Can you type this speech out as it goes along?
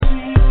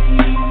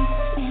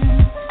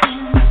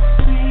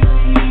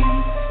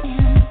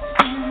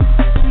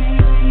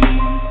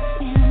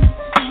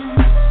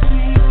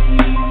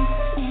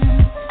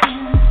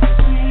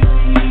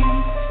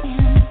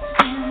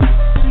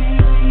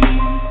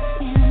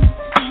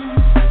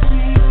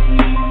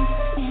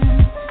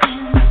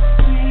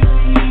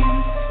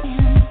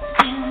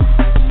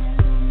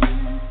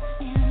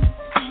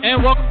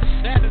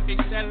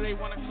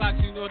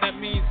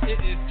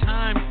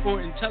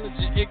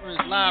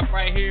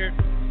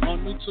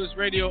on New Twist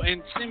Radio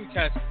and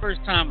Simcast, first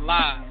time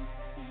live,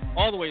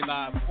 all the way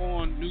live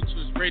on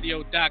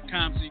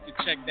newtwistradio.com, so you can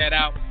check that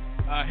out.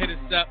 Hit us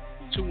up,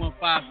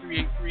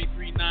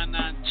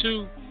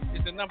 215-383-3992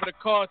 is the number to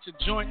call to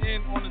join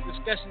in on the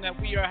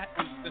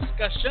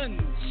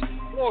discussions,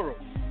 plural,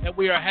 that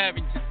we are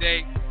having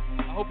today.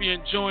 I hope you're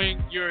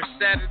enjoying your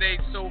Saturday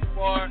so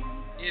far.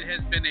 It has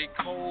been a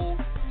cold,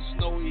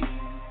 snowy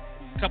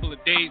couple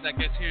of days, I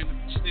guess, here in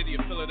the city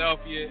of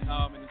Philadelphia,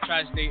 in the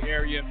tri-state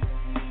area.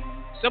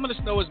 Some of the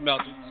snow is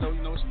melted, so,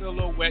 it's still a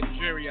little wet and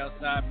dreary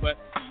outside. But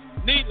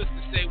needless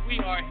to say, we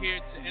are here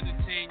to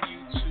entertain you,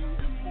 to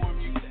inform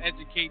you, to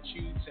educate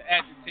you, to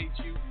agitate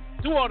you,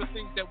 do all the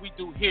things that we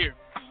do here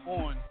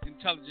on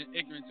Intelligent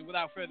Ignorance. And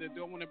without further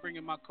ado, I want to bring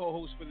in my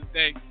co-host for the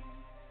day,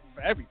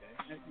 for every day,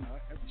 every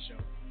show.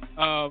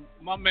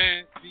 My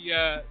man,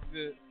 the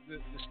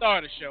star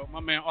of the show, my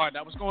man Art.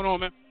 What's going on,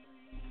 man?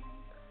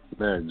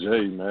 Man,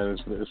 Jay, man,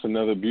 it's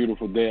another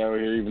beautiful day out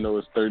here, even though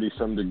it's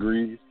 30-some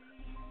degrees.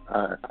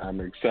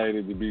 I'm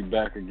excited to be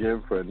back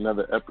again for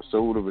another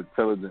episode of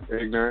Intelligent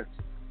Ignorance.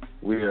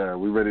 We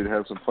ready to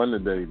have some fun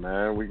today,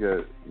 man. We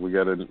got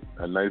a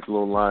nice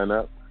little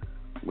lineup.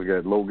 We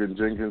got Logan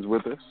Jenkins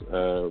with us,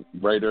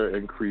 writer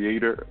and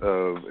creator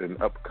of an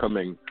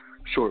upcoming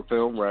short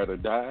film, Ride or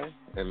Die,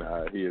 and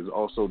he is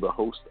also the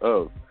host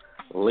of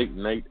Late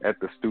Night at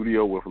the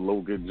Studio with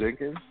Logan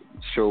Jenkins,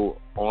 show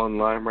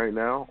online right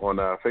now on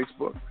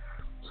Facebook.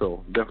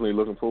 So definitely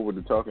looking forward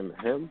to talking to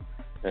him.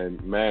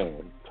 And,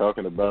 man,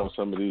 talking about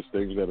some of these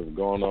things that have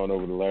gone on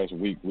over the last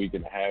week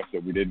and a half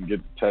that we didn't get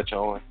to touch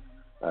on.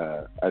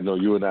 I know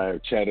you and I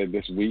have chatted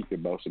this week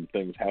about some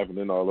things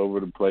happening all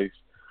over the place.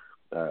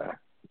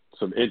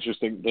 Some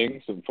interesting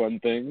things, some fun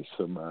things,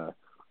 some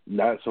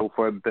not so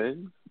fun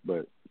things.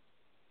 But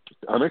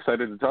I'm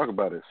excited to talk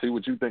about it, see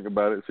what you think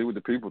about it, see what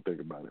the people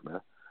think about it, man.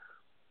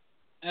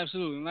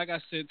 Absolutely. And like I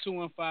said,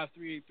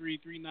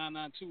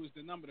 215-383-3992 is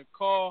the number to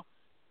call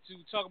to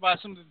talk about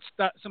some of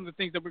the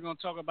things that we're going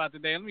to talk about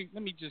today.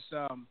 Let me just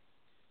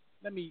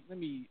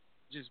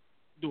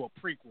do a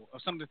prequel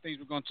of some of the things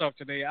we're going to talk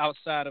today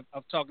outside of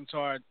talking to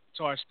our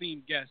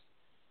esteemed guest,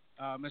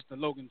 Mr.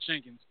 Logan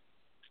Jenkins.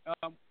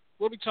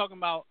 We'll be talking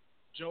about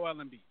Joelle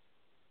Embiid,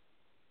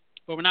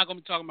 but we're not going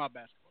to be talking about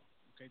basketball.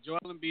 Okay,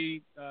 Joelle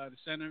Embiid, the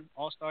center,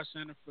 all-star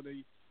center for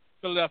the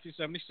Philadelphia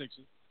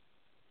 76ers,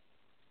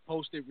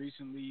 posted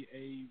recently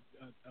a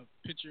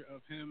picture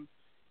of him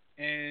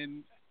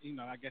and,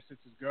 I guess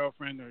it's his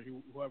girlfriend or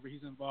whoever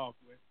he's involved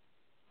with,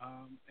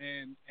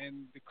 and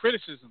the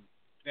criticism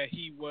that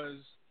he was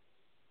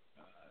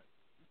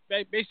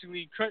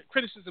basically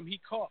criticism he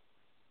caught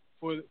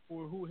for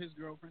who his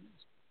girlfriend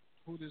is,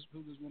 who this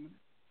woman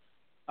is.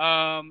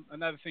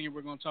 Another thing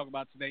we're going to talk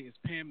about today is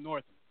Pam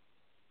Northam.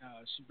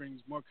 She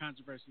brings more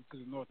controversy to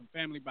the Northam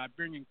family by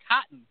bringing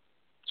cotton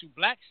to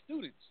black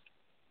students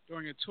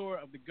during a tour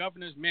of the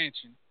governor's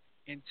mansion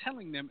and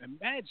telling them,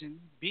 imagine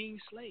being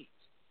slaves.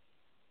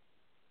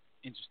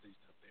 Interesting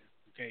stuff there.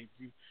 Okay, if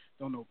you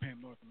don't know Pam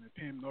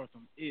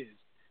Northam is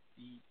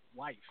the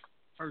wife,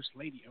 First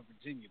Lady of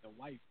Virginia, the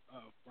wife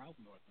of Ralph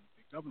Northam,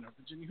 the governor of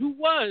Virginia, who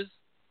was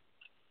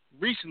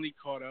recently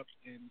caught up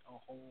in a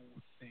whole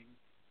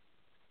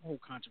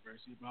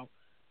controversy about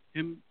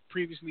him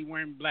previously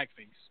wearing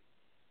blackface.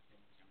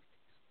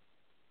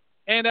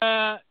 And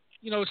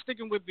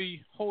sticking with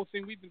the whole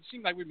thing, we've been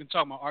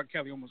talking about R.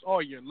 Kelly almost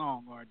all year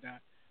long, or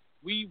that.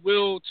 We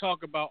will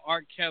talk about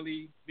R.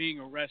 Kelly being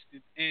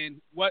arrested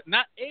and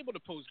not able to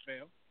post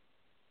bail.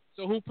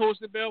 So who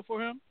posted bail for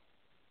him?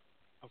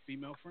 A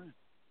female friend.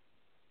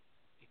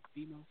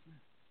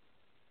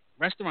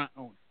 Restaurant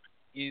owner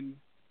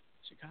in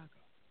Chicago.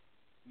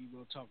 We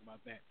will talk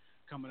about that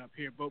coming up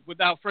here. But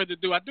without further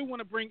ado, I do want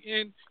to bring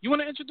in, you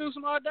want to introduce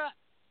him, R. Dot?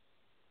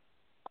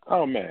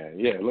 Oh, man,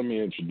 yeah, let me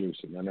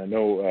introduce him. And I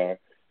know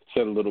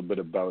said a little bit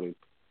about it.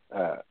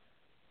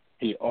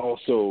 He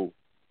also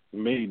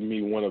made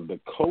me one of the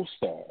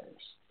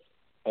co-stars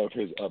of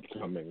his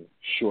upcoming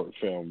short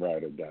film,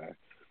 Ride or Die.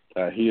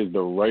 He is the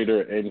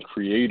writer and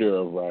creator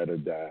of Ride or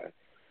Die,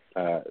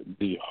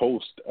 the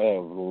host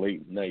of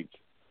Late Night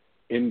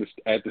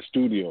at the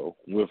Studio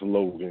with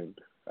Logan.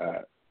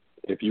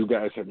 If you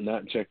guys have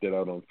not checked it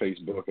out on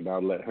Facebook, and I'll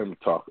let him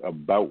talk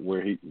about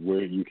where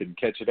you can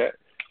catch it at.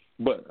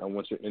 But I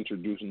want to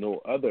introduce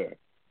no other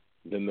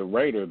than the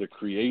writer, the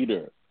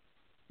creator,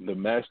 the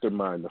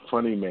mastermind, the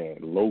funny man,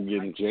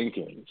 Logan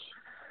Jenkins.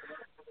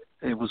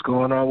 Hey, what's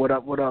going on? What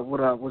up?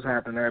 What's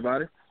happening,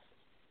 everybody?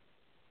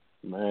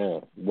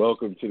 Man,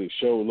 welcome to the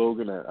show,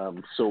 Logan.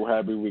 I'm so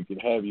happy we can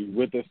have you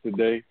with us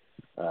today.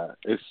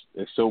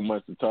 It's so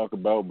much to talk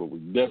about, but we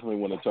definitely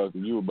want to talk to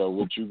you about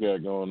what you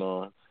got going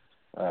on.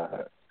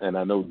 And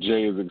I know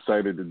Jay is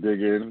excited to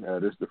dig in.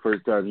 This is the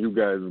first time you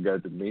guys have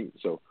got to meet,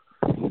 so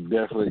we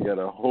definitely got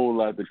a whole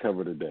lot to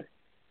cover today.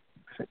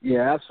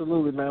 Yeah,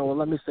 absolutely, man. Well,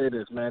 let me say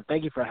this, man.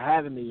 Thank you for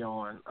having me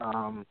on.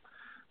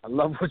 I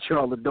love what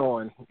y'all are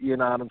doing, you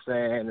know what I'm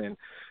saying,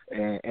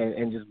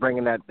 and just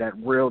bringing that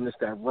realness,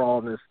 that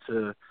rawness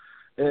to,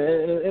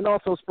 and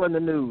also spreading the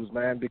news,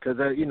 man, because,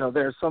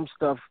 there's some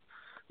stuff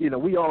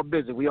we all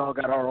busy. We all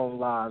got our own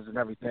lives and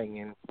everything,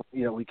 and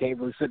we can't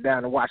really sit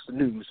down and watch the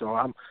news. So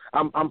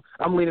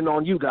I'm leaning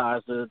on you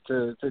guys to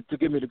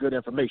give me the good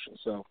information.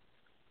 So.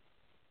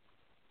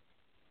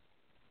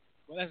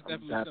 Well, that's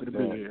definitely happy something to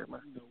be here,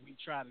 man. We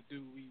try to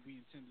do. We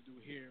intend to do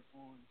here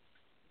on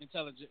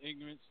Intelligent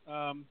Ignorance.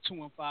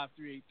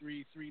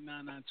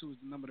 215-383-3992 is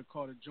the number to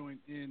call to join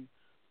in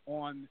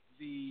on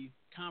the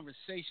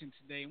conversation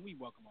today, and we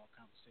welcome all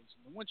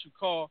conversations. And once you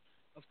call,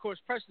 of course,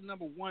 press the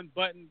number 1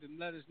 button and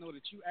let us know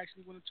that you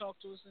actually want to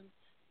talk to us, and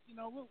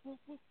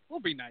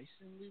we'll be nice,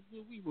 and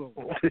we will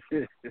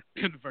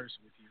converse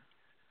with you.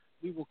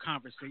 We will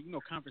conversate.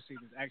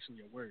 Conversate is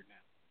actually a word now.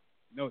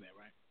 You know that,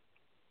 right?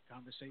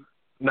 Conversate.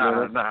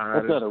 No, that's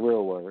not a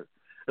real word.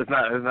 It's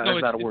not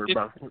a word,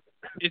 bro.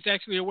 It's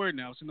actually a word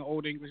now. It's in the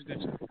Old English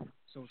Dictionary,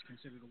 so it's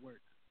considered a word.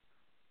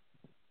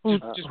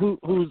 Who's?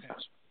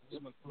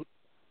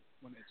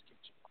 Want to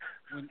educate you.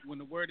 When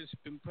the word has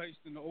been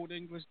placed in the Old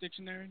English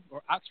Dictionary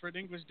or Oxford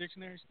English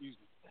Dictionary,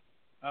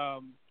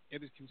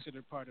 it is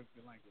considered part of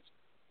the language.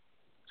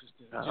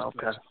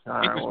 Okay.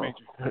 English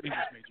major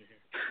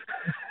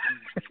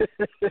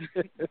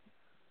here.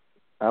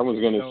 I was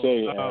going to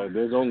say,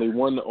 there's only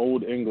one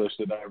Old English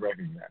that I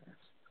recognize,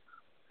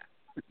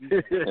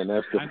 and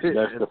that's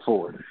the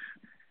Ford.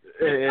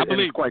 I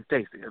believe it's quite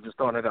tasty. I'm just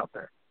throwing it out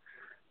there.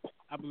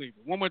 I believe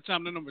it. One more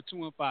time, the number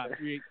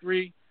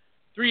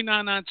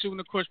 215-383-3992, and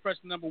of course, press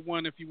the number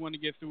 1 if you want to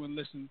get through and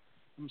listen.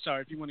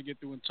 If you want to get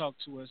through and talk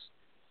to us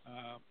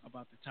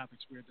about the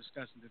topics we're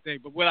discussing today.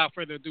 But without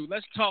further ado,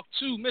 let's talk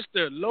to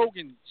Mr.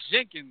 Logan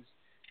Jenkins.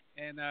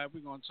 And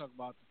we're going to talk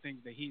about the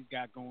things that he's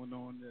got going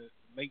on, the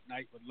late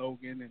night with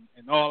Logan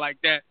and all like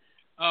that.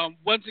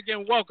 Once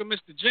again, welcome,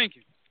 Mr.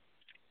 Jenkins.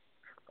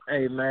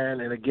 Hey,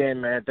 man, and again,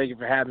 man, thank you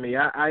for having me.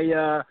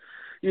 I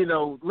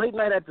late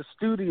night at the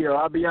studio,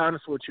 I'll be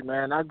honest with you,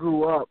 man. I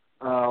grew up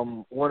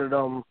one of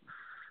them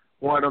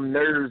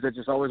nerds that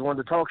just always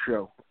wanted to talk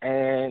show.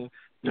 And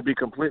to be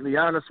completely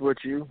honest with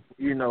you,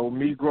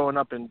 me growing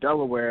up in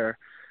Delaware,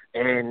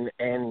 and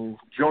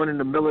joining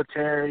the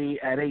military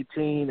at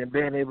 18 and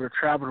being able to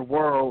travel the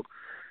world,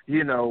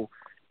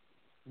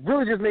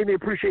 really just made me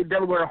appreciate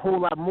Delaware a whole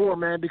lot more,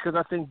 man, because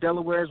I think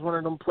Delaware is one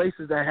of them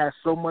places that has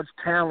so much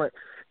talent.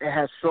 It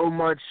has so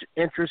much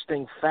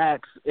interesting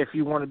facts if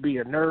you want to be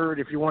a nerd,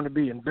 if you want to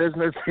be in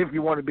business, if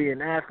you want to be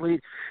an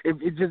athlete, if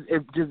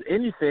just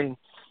anything,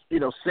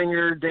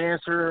 singer,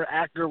 dancer,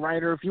 actor,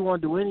 writer, if you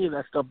want to do any of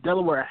that stuff,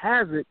 Delaware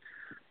has it,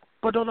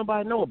 but don't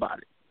nobody know about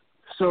it.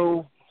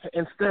 So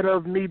instead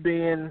of me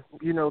being,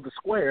 the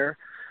square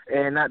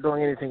and not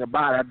doing anything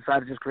about it, I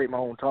decided to just create my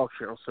own talk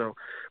show. So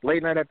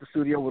Late Night at the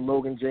Studio with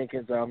Logan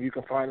Jenkins. You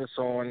can find us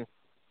on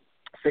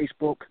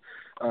Facebook,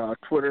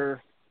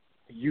 Twitter,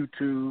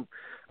 YouTube,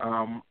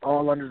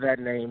 all under that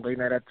name, Late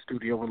Night at the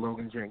Studio with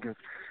Logan Jenkins.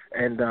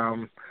 And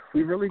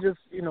we really just,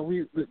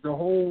 the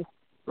whole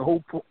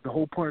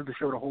point of the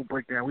show, the whole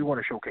breakdown, we want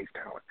to showcase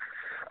talent.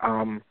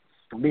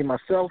 Me,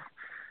 myself,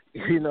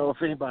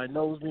 if anybody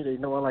knows me, they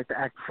know I like to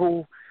act a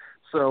fool.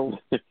 So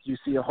you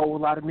see a whole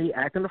lot of me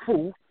acting a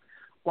fool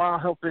while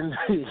helping,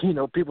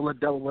 people in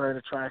Delaware and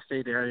the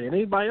tri-state area, and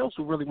anybody else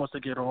who really wants to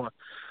get on,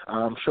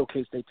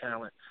 showcase their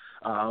talent.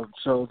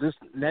 So this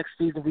next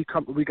season we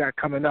got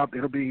coming up,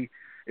 it'll be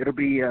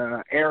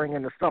airing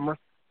in the summer.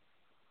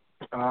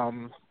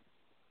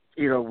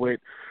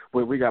 With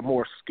we got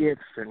more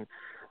skits and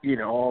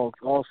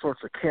all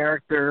sorts of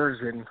characters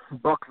and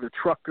Buck the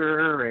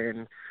Trucker,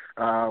 and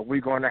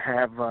we're going to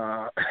have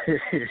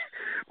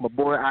my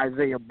boy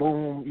Isaiah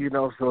Boom.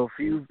 So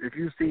if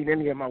you've seen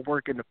any of my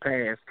work in the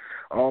past,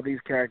 all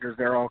these characters,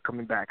 they're all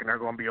coming back and they're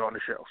going to be on the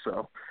show.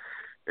 So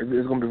it's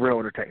going to be real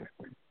entertaining.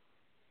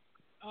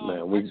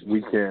 Man,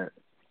 we can't.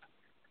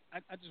 I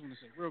just want to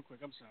say real quick.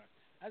 I'm sorry.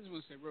 I just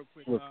want to say real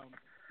quick.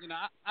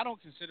 I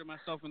don't consider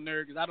myself a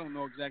nerd because I don't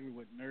know exactly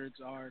what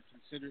nerds are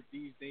considered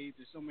these days.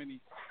 There's so many,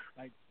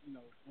 when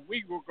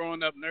we were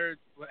growing up, nerd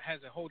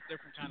has a whole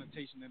different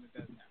connotation than it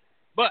does now.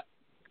 But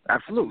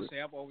absolutely,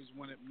 I have always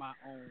wanted my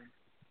own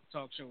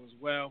talk show as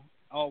well.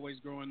 Always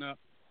growing up,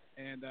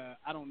 and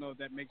I don't know if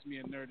that makes me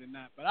a nerd or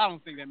not. But I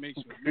don't think that makes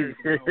you a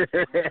nerd.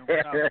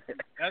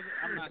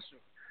 I'm not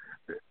sure.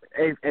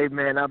 Hey,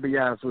 man, I'll be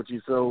honest with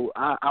you. So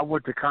I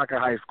went to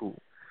Concord High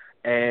School,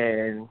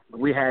 and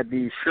we had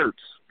these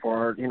shirts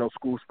for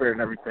school spirit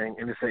and everything,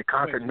 and it said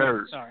Concord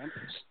Nerds. Sorry,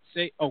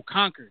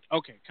 Concord.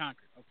 Okay,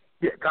 Concord. Okay.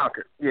 Yeah,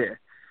 Concord. Yeah,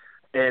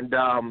 and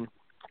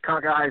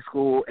Concord High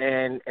School,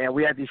 and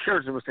we had these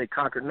shirts that would say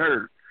Concord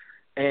Nerd.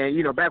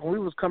 And back when we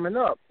was coming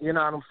up, you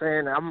know what I'm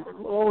saying? I'm a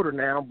little older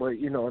now, but a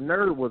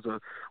nerd was a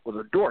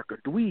dork, a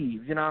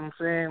dweeb. You know what I'm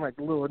saying? Like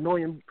the little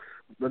annoying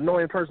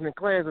person in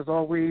class that's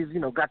always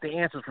got the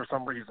answers for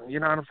some reason.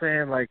 You know what I'm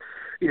saying? Like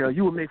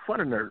you would make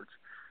fun of nerds,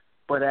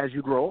 but as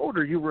you grow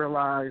older, you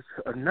realize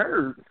a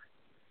nerd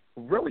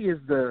really is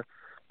the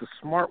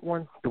smart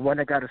one, the one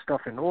that got his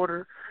stuff in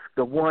order,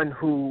 the one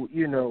who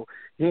he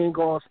ain't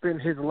gonna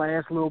spend his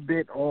last little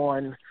bit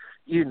on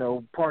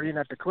partying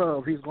at the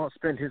club. He's going to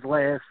spend his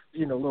last,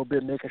 little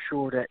bit making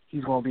sure that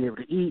he's going to be able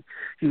to eat.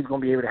 He's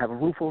going to be able to have a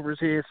roof over his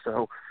head.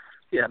 So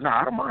Yeah, no,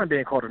 I don't mind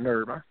being called a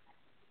nerd, man.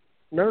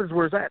 Nerds,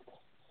 where's that?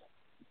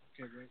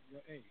 Okay,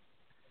 well, hey,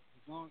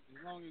 as long as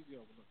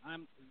look,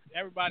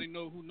 everybody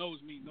who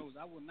knows me knows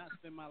I will not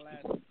spend my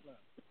last in the club.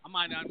 I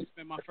might not even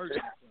spend my first in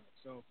the club.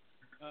 So,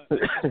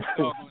 that's for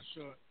doggone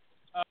sure.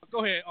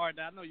 Go ahead, Art.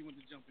 I know you want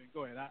to jump in.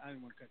 Go ahead. I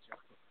didn't want to cut you off.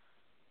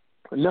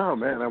 No,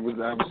 man. I was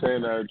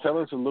saying, tell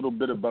us a little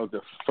bit about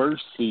the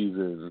first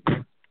season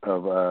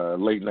of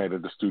Late Night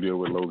at the Studio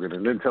with Logan,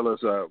 and then tell us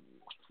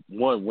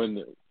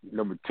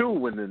number two,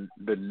 when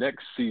the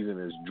next season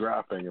is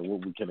dropping and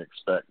what we can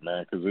expect,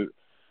 man. Because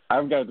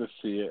I've got to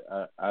see it.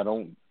 I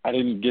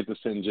didn't get to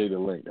send Jay the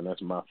link, and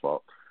that's my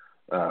fault.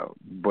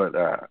 But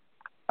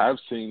I've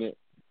seen it.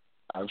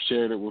 I've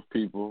shared it with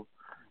people.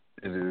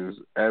 It is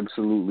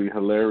absolutely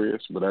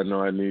hilarious. But I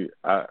know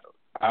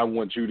I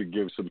want you to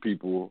give some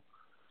people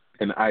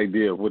an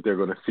idea of what they're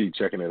going to see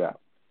checking it out.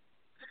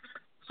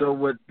 So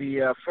with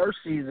the first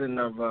season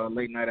of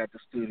Late Night at the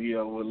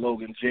Studio with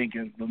Logan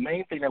Jenkins, the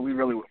main thing that we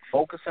really were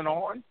focusing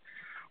on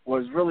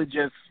was really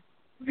just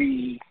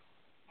the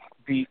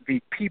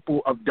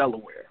people of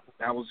Delaware.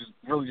 That was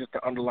really just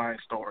the underlying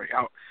story.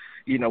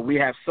 We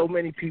have so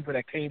many people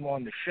that came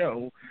on the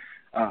show,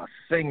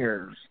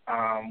 singers,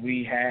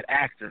 we had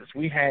actors,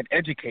 we had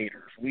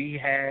educators, we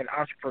had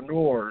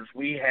entrepreneurs,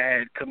 we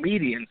had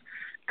comedians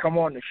come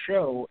on the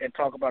show and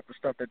talk about the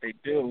stuff that they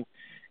do.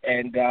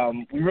 And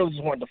we really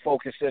just wanted to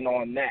focus in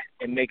on that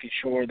and making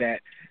sure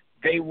that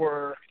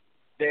their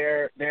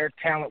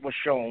talent was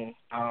shown.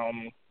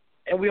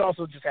 And we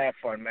also just had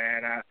fun,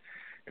 man.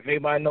 If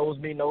anybody knows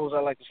me, knows I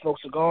like to smoke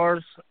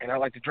cigars and I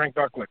like to drink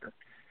dark liquor.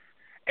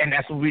 And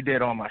that's what we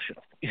did on my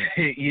show.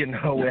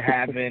 We're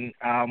having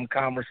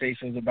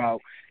conversations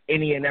about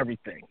any and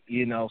everything,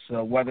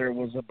 so whether it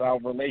was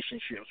about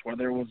relationships,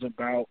 whether it was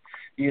about,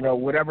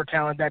 whatever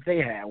talent that they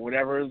had,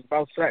 whatever it was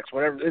about sex,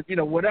 whatever it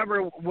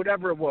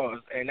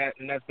was. And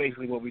that's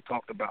basically what we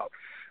talked about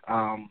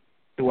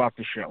throughout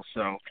the show.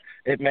 So,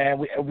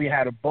 we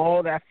had a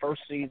ball that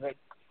first season.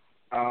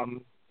 I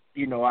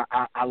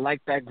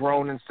like that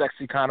grown and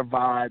sexy kind of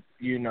vibe,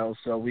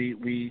 so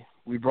we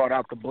brought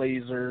out the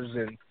Blazers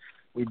and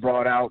we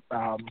brought out,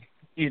 all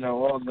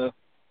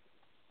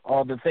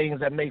the things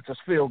that makes us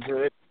feel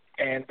good.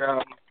 And,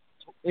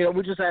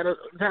 we just had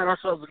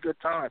ourselves a good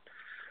time.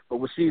 But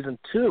with season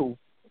 2,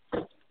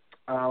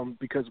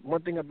 because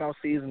one thing about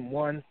season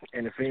 1,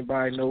 and if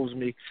anybody knows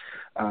me,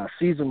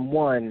 season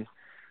 1,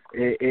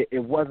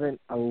 it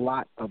wasn't a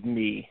lot of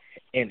me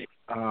in it.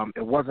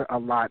 It wasn't a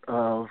lot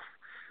of,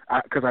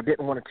 because I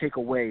didn't want to take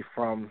away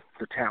from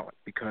the talent,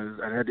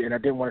 and I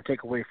didn't want to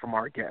take away from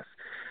our guests.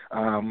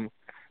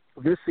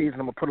 This season,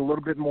 I'm going to put a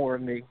little bit more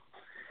of me,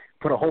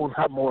 put a whole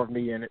lot more of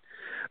me in it.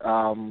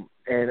 And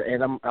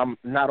I'm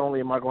not only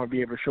am I going to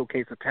be able to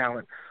showcase the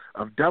talent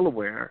of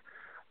Delaware,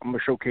 I'm going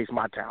to showcase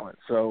my talent.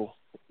 So,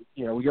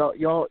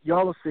 y'all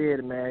will see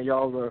it, man.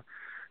 Y'all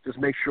just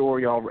make sure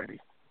y'all ready.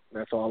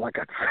 That's all I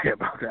got to say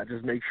about that.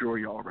 Just make sure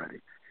y'all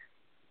ready.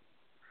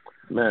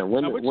 Man,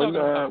 when does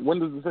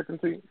the second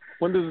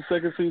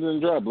season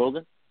drop,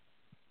 Logan?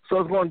 So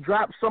it's going to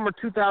drop summer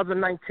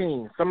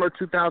 2019.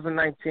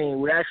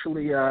 We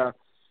actually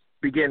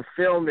began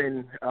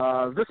filming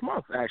this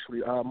month,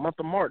 month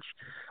of March,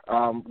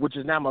 which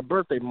is now my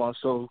birthday month.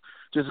 So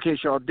just in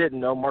case y'all didn't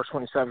know, March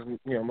 27th is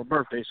my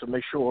birthday. So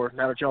make sure,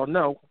 now that y'all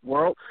know,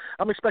 world,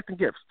 I'm expecting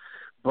gifts.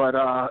 But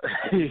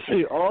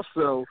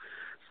also,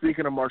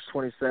 speaking of March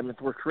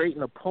 27th, we're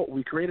creating a poll.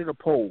 We created a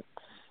poll,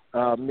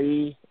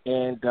 me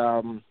and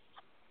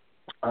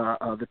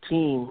the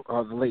team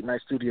of the Late Night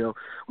Studio.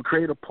 We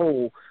created a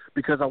poll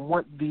because I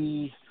want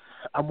the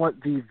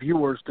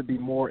viewers to be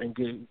more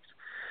engaged.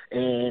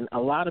 And a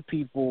lot of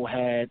people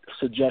had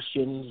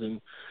suggestions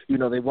and,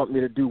 they want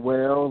me to do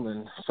well.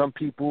 And some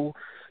people,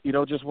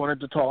 just wanted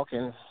to talk,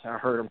 and I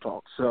heard them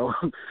talk. So,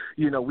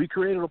 we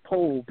created a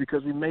poll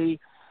because we made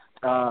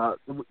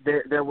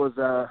there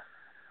was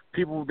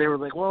people, they were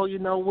like, well,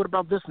 what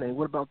about this name?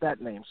 What about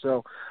that name?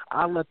 So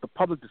I let the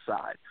public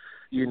decide,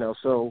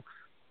 so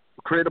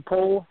create a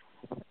poll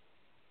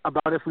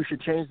about if we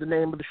should change the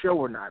name of the show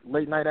or not.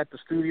 Late Night at the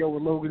Studio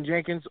with Logan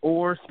Jenkins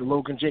or The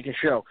Logan Jenkins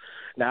Show.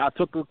 Now, I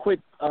took a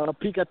quick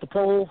peek at the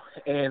poll,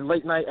 and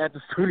Late Night at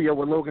the Studio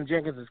with Logan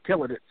Jenkins is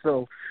killing it.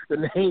 So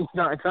the name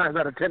 9 times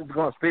out of 10 is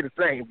going to stay the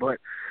same. But,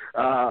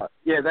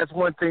 that's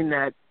one thing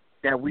that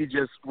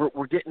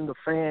we're getting the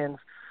fans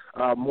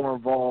more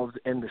involved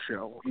in the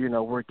show.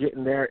 We're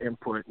getting their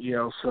input,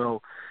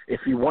 so if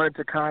you wanted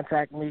to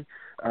contact me,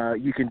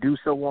 you can do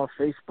so on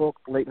Facebook.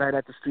 Late Night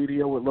at the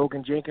Studio with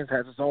Logan Jenkins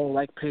has his own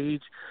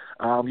page.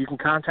 You can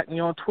contact me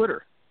on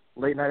Twitter.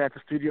 Late Night at the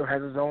Studio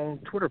has his own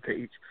Twitter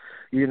page,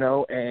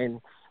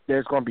 and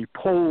there's going to be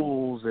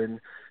polls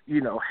and,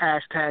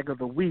 hashtag of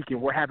the week,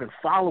 and we're having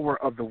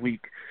follower of the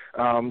week.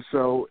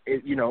 So,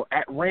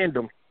 at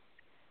random,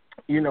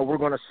 we're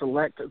going to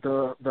select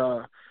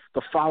the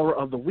follower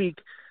of the week,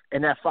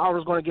 and that follower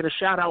is going to get a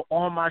shout-out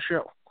on my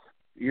show.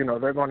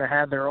 They're going to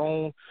have their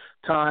own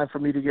time for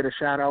me to get a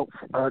shout-out,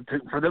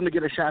 for them to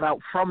get a shout-out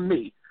from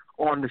me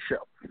on the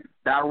show,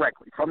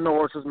 directly, from the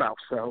horse's mouth.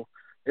 So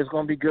It's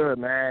gonna be good,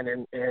 man.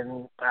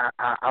 And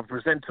I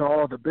present to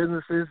all the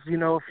businesses.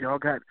 If y'all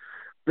got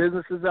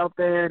businesses out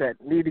there that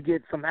need to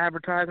get some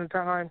advertising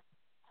time,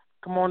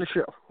 come on the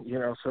show.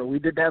 So we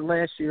did that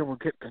last year. We'll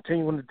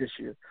continuing it this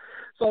year.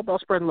 It's all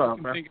about spreading love,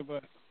 man.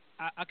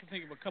 I can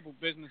think of a couple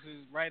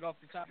businesses right off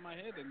the top of my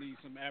head that need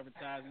some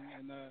advertising,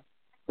 and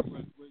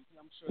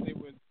I'm sure they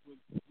would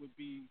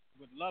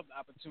love the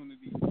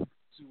opportunity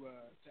to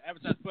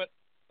advertise. But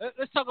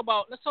let's talk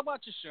about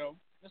your show.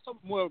 Let's talk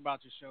more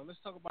about your show. Let's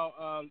talk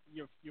about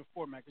your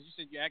format, because you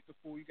said you're active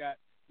fool.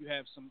 You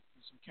have some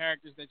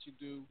characters that you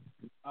do.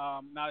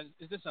 Now,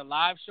 is this a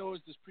live show?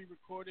 Is this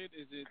pre-recorded?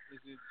 Is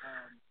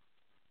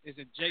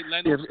it Jay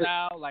Leno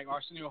style, like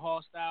Arsenio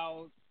Hall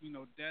style?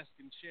 Desk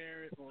and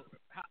chair it, or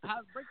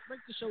how break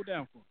the show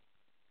down for me.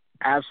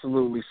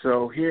 Absolutely.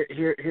 So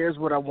here's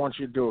what I want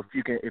you to do.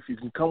 If you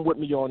can come with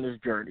me on this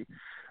journey,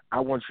 I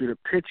want you to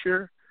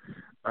picture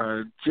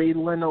Jay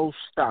Leno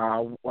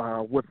style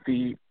with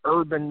the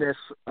urbanness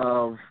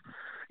of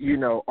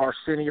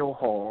Arsenio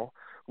Hall,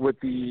 with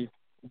the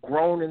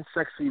grown and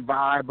sexy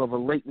vibe of a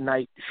late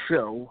night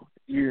show,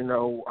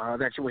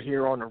 that you will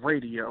hear on the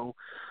radio,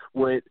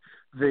 with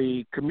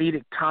the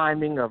comedic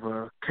timing of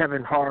a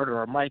Kevin Hart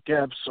or a Mike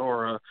Epps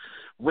or a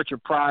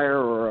Richard Pryor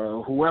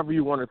or whoever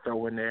you want to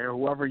throw in there,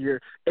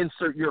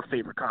 insert your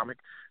favorite comic,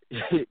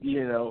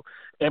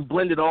 and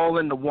blend it all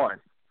into one.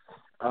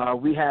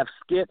 We have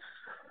skits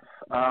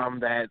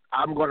that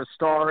I'm going to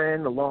star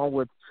in, along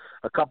with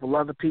a couple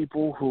other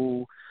people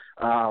who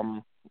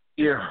are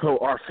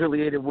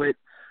affiliated with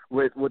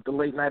the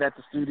Late Night at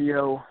the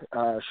Studio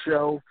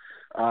show.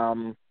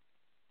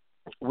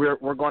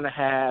 We're going to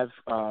have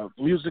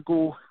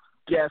musical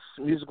guests,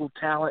 musical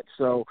talent.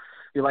 So,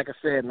 like I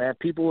said, man,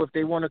 people, if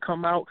they want to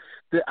come out,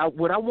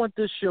 what I want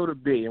this show to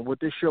be, and what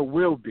this show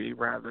will be,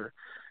 rather,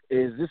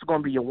 is this is going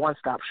to be your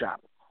one-stop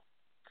shop.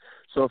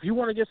 So if you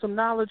want to get some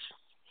knowledge,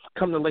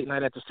 come to Late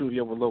Night at the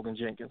Studio with Logan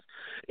Jenkins.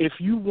 If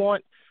you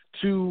want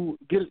to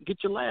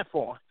get your laugh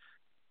on,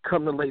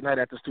 come to Late Night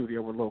at the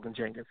Studio with Logan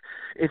Jenkins.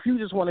 If you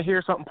just want to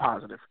hear something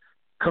positive,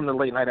 come to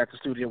Late Night at the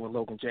Studio with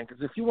Logan Jenkins.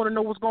 If you want to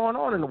know what's going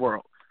on in the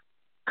world,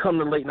 come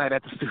to Late Night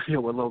at the Studio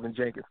with Logan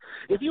Jenkins.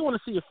 If you want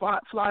to see a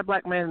fly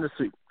black man in a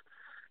suit,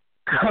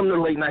 come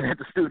to Late Night at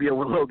the Studio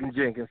with Logan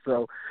Jenkins.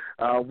 So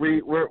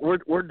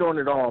we're doing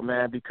it all,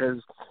 man,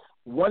 because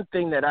one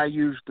thing that I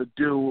used to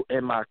do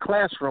in my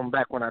classroom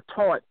back when I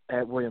taught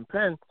at William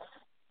Penn,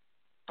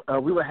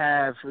 we would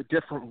have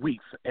different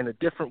weeks. And the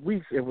different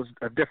weeks, it was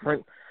a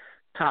different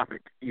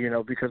topic,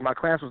 because my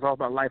class was all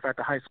about life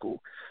after high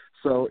school.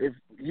 So if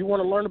you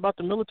want to learn about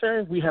the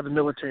military, we have a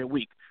military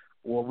week.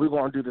 Well, we're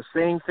going to do the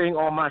same thing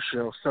on my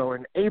show. So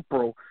in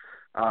April,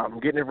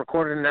 getting it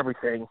recorded and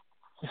everything,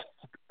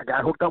 I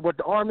got hooked up with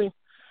the Army.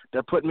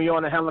 They're putting me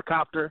on a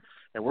helicopter,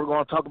 and we're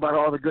going to talk about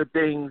all the good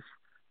things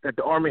that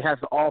the Army has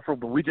to offer,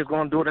 but we just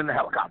going to do it in the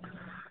helicopter.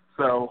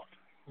 So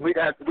we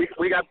got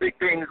big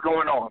things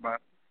going on, man.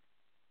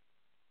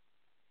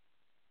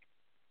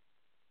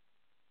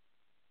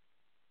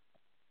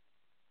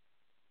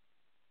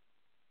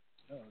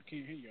 Oh, I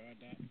can't hear you,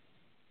 Dad.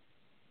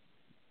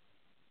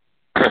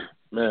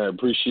 Man, I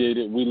appreciate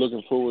it. We're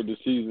looking forward to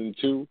season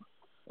 2.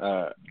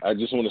 I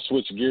just want to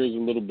switch gears a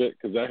little bit,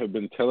 because I have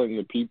been telling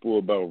the people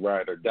about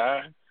Ride or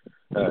Die.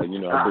 I've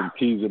been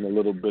teasing a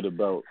little bit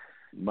about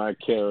my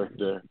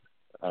character.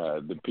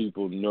 The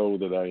people know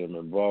that I am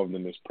involved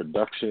in this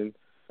production,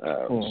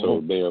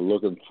 so they are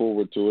looking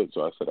forward to it.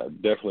 So I said I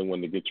definitely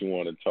want to get you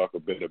on and talk a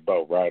bit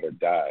about Ride or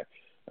Die.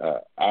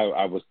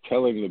 I was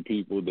telling the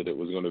people that it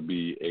was going to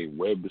be a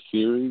web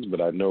series,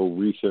 but I know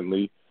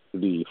recently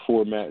the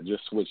format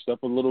just switched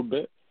up a little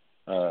bit.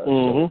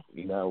 So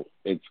now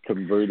it's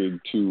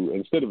converted to,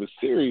 instead of a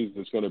series,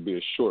 it's going to be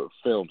a short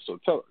film. So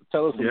tell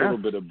us a little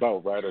bit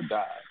about Ride or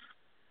Die.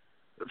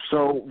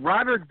 So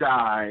Ride or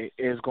Die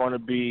is going to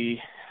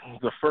be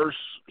the first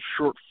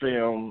short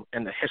film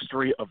in the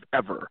history of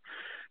ever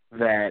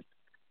that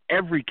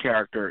every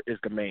character is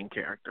the main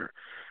character.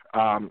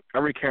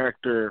 Every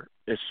character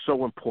is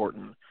so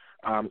important,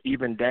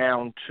 even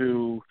down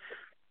to,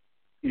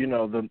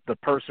 the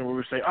person where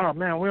we say, oh,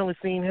 man, we only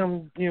seen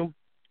him,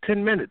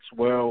 10 minutes.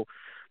 Well,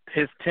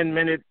 his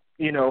 10-minute,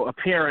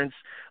 appearance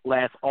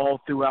lasts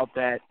all throughout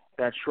that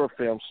short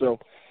film. So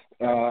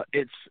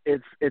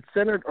it's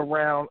centered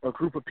around a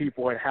group of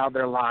people and how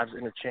their lives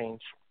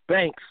interchange.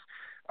 Banks,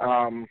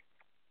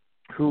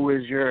 who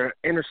is your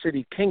inner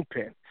city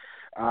kingpin,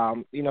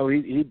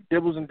 he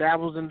dibbles and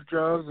dabbles in the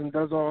drugs and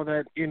does all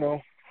that,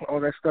 all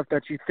that stuff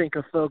that you think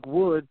a thug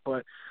would,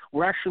 but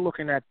we're actually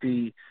looking at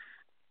the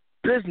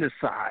business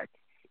side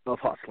of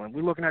hustling.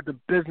 We're looking at the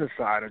business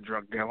side of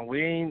drug dealing.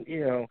 We ain't,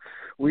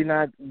 we're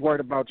not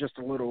worried about just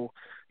a little,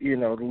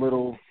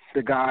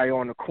 the guy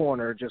on the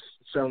corner just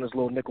selling his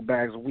little nickel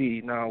bags of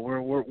weed. No,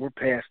 we're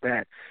past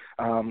that.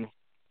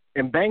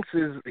 And Banks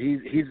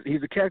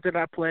he's a character that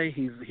I play.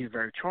 He's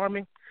very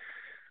charming.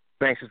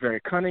 Banks is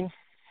very cunning.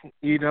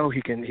 He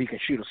can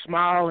shoot a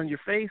smile in your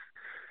face,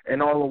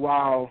 and all the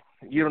while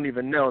you don't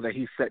even know that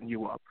he's setting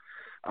you up.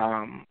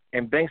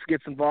 And Banks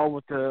gets involved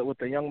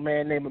with a young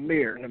man named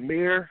Amir. And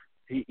Amir,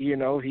 he's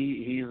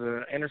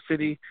a inner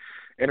city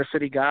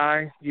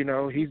guy. You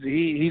know, he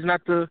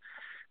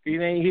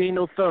ain't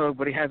no thug,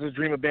 but he has his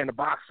dream of being a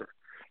boxer.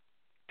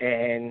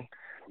 And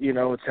you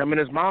know, it's him and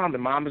his mom,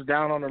 and mom is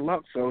down on her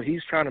luck, so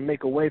he's trying to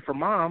make a way for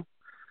mom.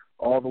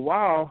 All the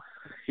while,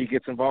 he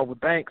gets involved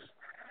with Banks,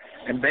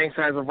 and Banks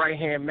has a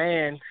right-hand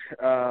man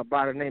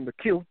by the name of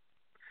Q,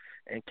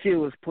 and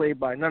Q is played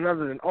by none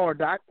other than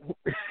R-Dot,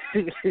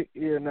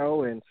 you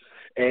know, and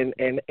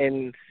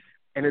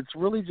it's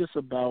really just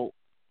about,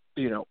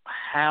 you know,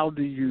 how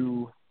do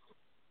you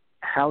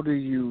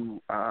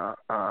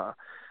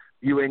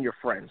you and your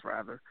friends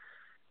rather,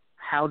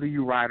 how do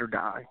you ride or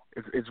die?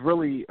 It's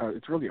really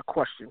a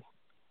question.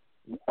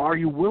 Are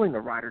you willing to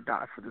ride or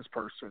die for this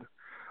person?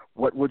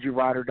 What would you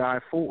ride or die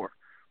for?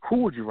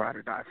 Who would you ride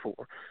or die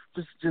for?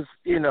 Just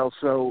you know.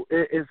 So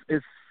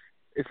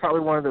it's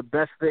probably one of the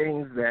best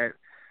things that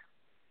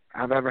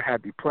I've ever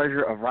had the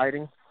pleasure of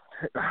writing.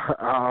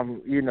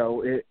 You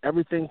know,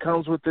 everything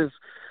comes with this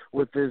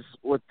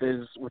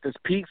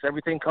peaks.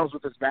 Everything comes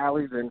with its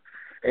valleys, and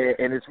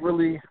it's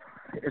really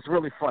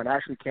fun. I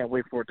actually can't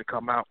wait for it to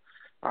come out.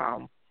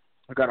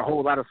 I got a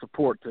whole lot of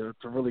support to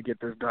really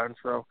get this done.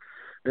 So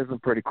this is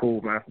pretty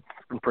cool, man.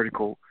 It's been pretty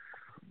cool.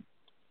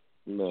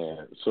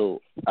 Man, so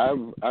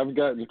I've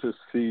gotten to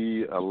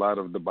see a lot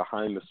of the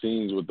behind the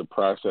scenes with the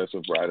process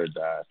of Ride or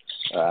Die.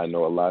 I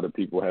know a lot of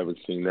people haven't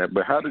seen that,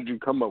 but how did you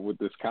come up with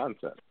this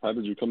concept? How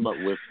did you come up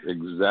with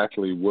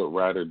exactly what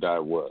Ride or Die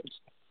was?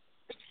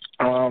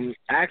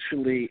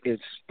 Actually, it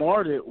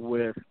started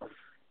with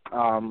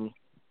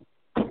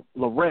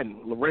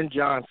Loren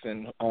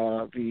Johnson,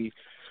 the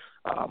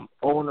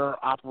owner,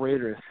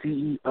 operator, and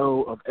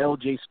CEO of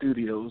LJ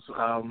Studios.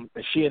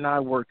 She and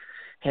I work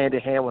hand in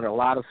hand with a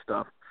lot of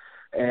stuff.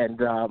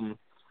 And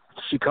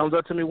she comes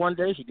up to me one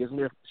day. She gives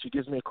me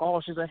a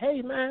call. She's like,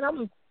 "Hey, man,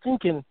 I'm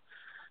thinking,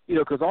 you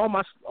know, because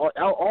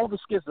all the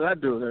skits that I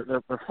do,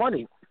 they're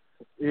funny,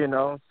 you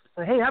know.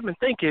 So, hey, I've been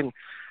thinking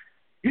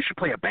you should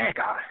play a bad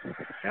guy."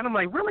 And I'm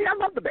like, "Really? I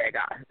love the bad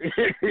guy,"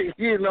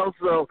 you know.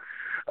 So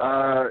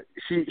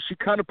she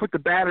kind of put the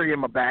battery in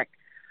my back,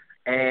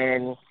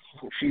 and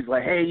she's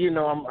like, "Hey, you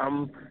know,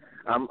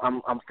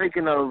 I'm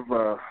thinking of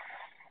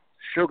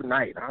Suge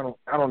Knight. I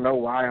don't know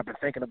why I've been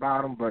thinking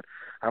about him, but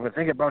I've been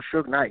thinking about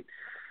Suge Knight.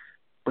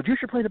 But you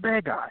should play the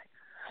bad guy."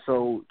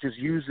 So just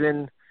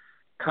using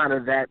kind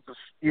of that,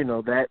 you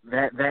know,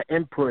 that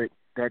input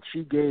that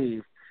she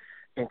gave,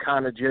 and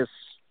kind of just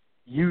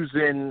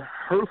using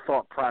her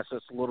thought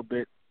process a little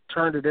bit,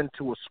 turned it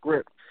into a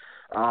script.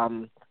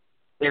 And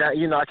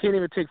I can't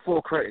even take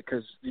full credit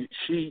because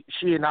she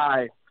and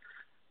I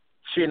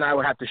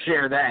would have to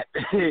share that,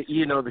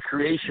 you know, the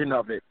creation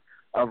of it,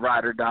 of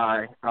Ride or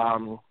Die,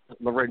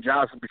 Loren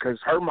Johnson, because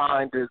her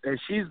mind is, and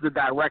she's the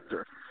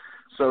director,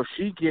 so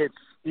she gets,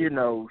 you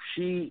know,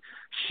 she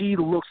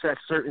looks at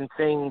certain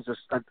things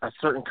a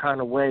certain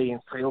kind of way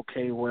and say,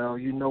 okay, well,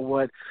 you know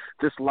what,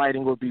 this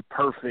lighting would be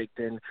perfect,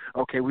 and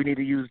okay, we need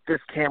to use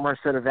this camera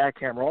instead of that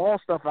camera. All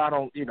stuff I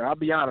don't, you know, I'll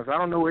be honest, I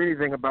don't know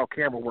anything about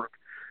camera work,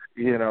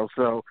 you know,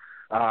 so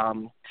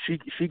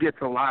she gets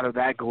a lot of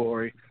that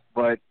glory.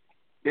 But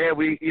yeah,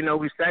 we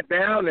sat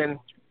down and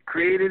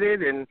created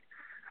it, and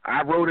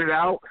I wrote it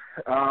out,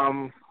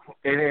 and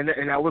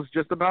that was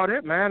just about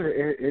it, man.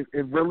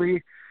 It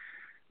really,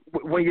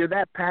 when you're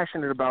that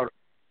passionate about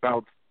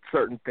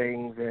certain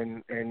things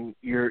and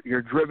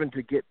you're driven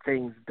to get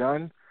things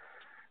done,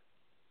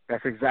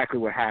 that's exactly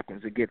what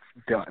happens. It gets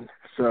done.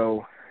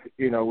 So,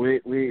 you know,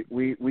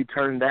 we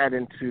turned that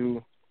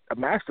into a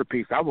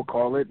masterpiece, I would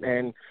call it,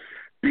 and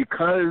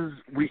because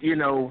we, you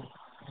know,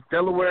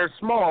 Delaware is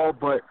small,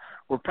 but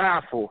we're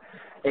powerful,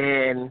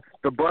 and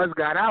the buzz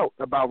got out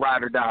about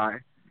Ride or Die.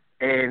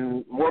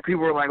 And more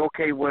people were like,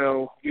 okay,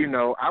 well, you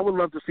know, I would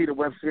love to see the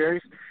web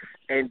series.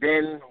 And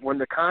then when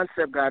the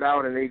concept got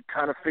out and they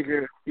kind of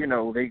figured, you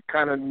know, they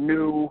kind of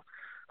knew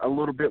a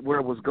little bit where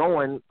it was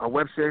going, a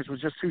web series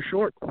was just too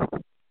short.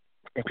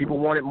 And people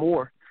wanted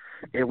more.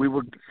 And we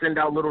would send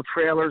out little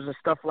trailers and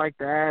stuff like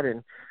that,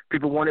 and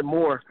people wanted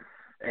more.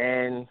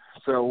 And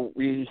so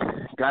we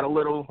got a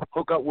little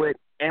hookup with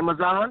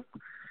Amazon.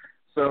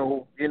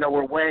 So, you know,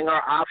 we're weighing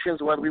our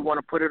options, whether we want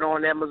to put it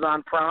on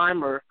Amazon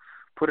Prime or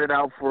put it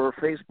out for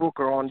Facebook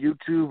or on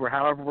YouTube or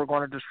however we're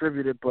going to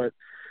distribute it. But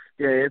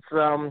yeah,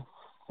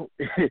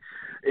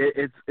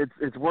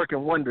 it's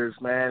working wonders,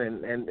 man,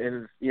 and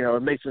it's, you know,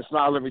 it makes me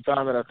smile every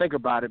time that I think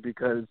about it,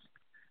 because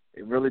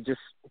it really just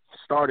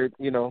started,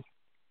 you know,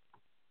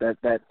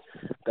 that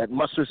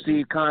mustard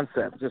seed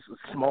concept, just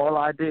a small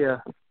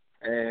idea,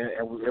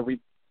 and we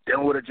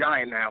dealing with a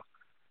giant now.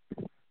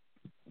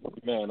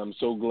 Man, I'm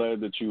so glad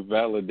that you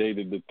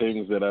validated the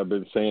things that I've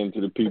been saying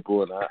to the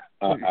people, and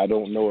I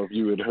don't know if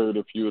you had heard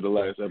a few of the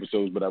last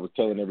episodes, but I was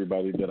telling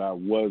everybody that I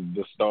was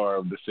the star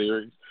of the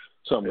series.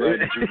 So I'm glad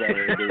that you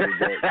validated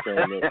that,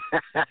 saying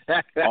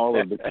that all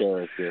of the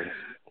characters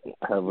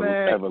have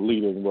a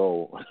leading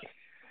role.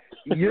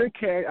 Your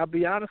character, I'll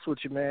be honest with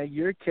you, man,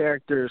 your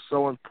character is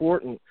so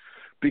important,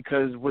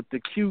 because with the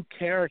Q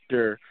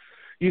character,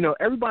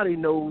 everybody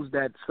knows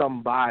that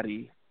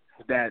somebody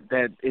that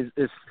is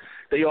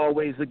they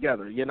always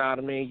together. You know what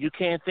I mean? You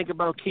can't think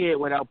about kid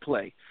without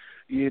play.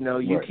 You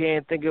Right.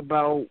 can't think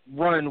about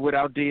run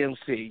without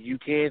DMC. You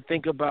can't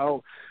think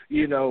about,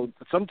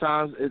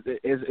 sometimes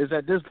it's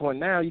at this point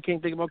now, you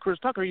can't think about Chris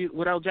Tucker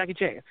without Jackie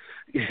Chan.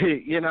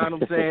 You know what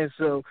I'm saying?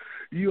 So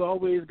you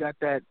always got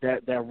that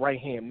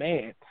right-hand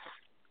man.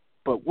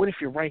 But what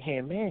if your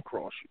right-hand man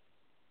cross you?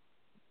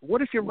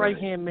 What if your Right.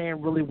 right-hand man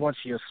really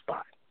wants your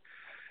spot?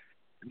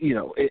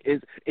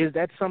 Is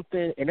that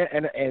something, and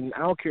I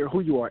don't care who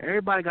you are,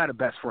 everybody got a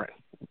best friend.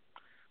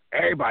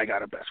 Everybody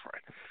got a best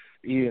friend.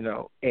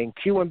 And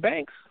Q and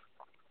Banks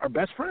are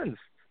best friends.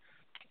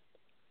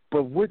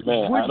 But would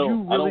Man, you I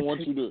don't really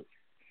want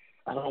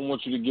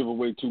you to give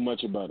away too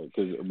much about it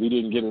because we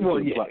didn't get into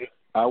the plot.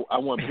 I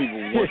want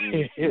people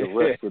wanting the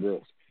rest of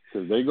this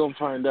because they're gonna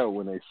find out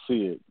when they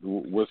see it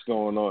what's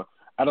going on.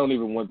 I don't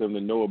even want them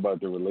to know about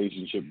the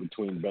relationship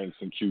between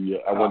Banks and Q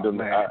yet. I want them.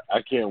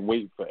 I can't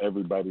wait for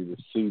everybody to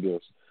see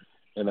this,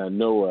 and I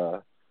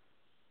know.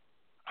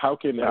 How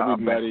can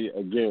everybody,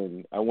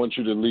 again, I want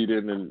you to lead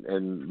in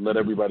and let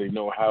everybody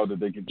know how that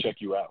they can check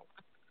you out.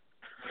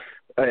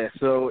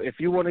 So if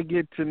you want to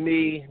get to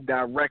me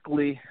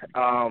directly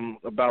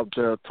about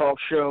the talk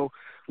show,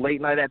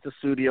 Late Night at the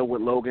Studio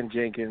with Logan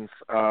Jenkins,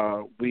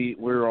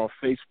 we're on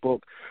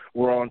Facebook,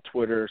 we're on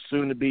Twitter,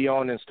 soon to be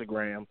on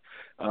Instagram.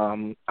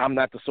 I'm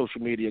not the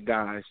social media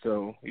guy,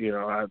 so,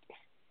 I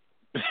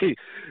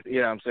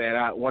what I'm saying?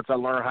 Once I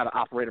learn how to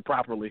operate it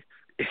properly,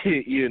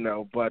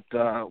 but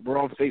we're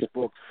on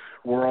Facebook,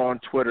 we're on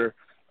Twitter,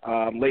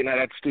 Late Night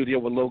at the Studio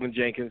with Logan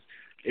Jenkins.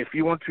 If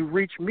you want to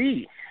reach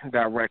me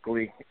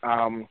directly,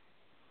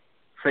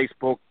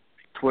 Facebook,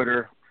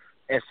 Twitter,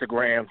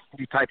 Instagram,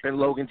 you type in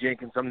Logan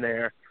Jenkins, I'm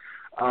there.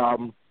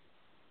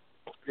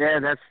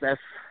 That's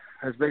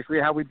basically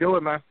how we do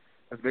it, man.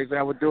 That's basically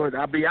how we do it.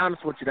 I'll be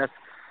honest with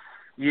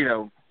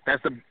you,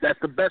 that's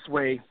the best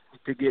way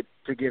to get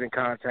in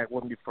contact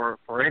with me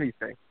for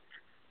anything.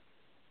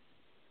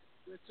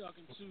 We're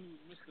talking to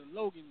Mr.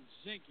 Logan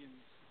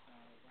Jenkins,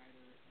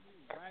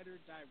 writer,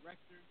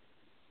 director.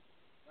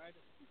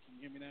 Writer, can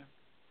you hear me now?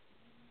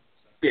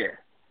 Yeah.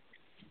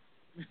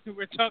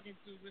 We're talking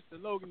to Mr.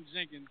 Logan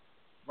Jenkins,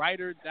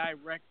 writer,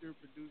 director,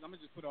 producer. I'm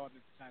going to just put all the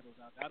titles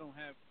out there. I don't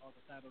have all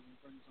the titles in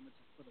front of me, so I'm going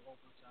to just put a whole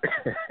bunch out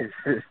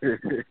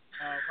there.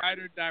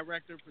 Writer,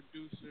 director,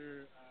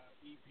 producer,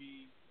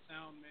 EP,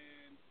 sound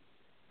man,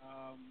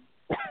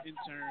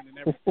 intern, and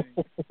everything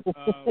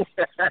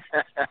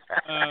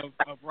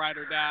of Ride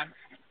or Die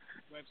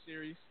web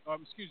series.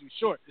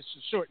 Short. It's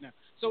just short now.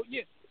 So,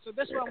 yeah. So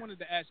that's what I wanted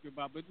to ask you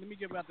about, but let me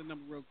give out the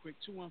number real quick.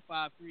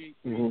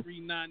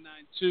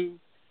 215-383-3992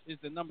 is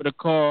the number to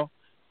call,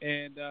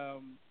 and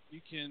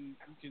you can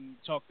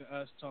talk to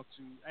us,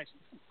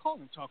 actually call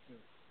and talk to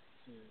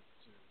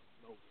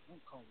Logan.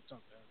 Don't call and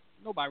talk to us.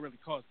 Nobody really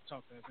calls to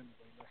talk to us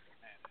anyway, unless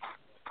they're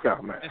mad.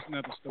 Oh, man. That's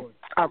another story.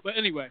 But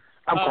anyway,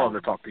 I'm calling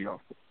to talk to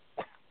y'all.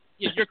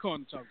 Yeah, you're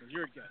calling to talk to us.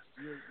 You're a guest.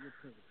 You're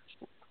privileged.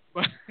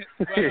 But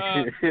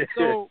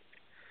so.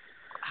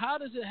 How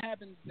does it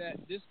happen that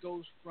this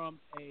goes from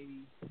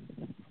a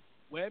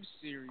web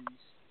series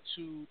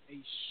to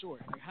a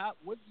short? Like,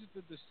 what is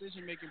the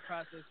decision-making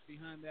process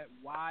behind that?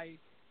 Why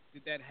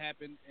did that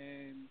happen?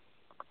 And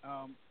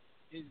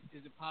is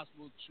it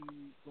possible to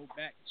go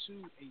back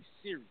to a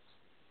series?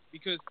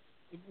 Because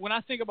when I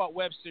think about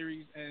web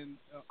series and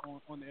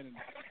on the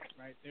internet,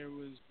 right,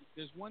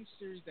 there's one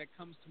series that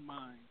comes to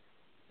mind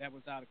that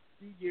was out a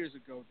few years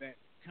ago that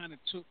kind of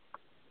took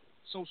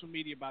social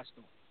media by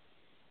storm.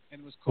 And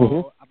it was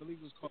called, I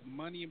believe it was called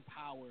Money and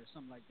Power or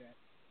something like that.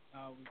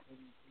 It was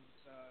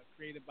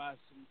created by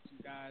some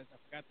guys. I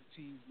forgot the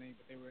team's name,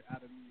 but they were out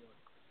of New York.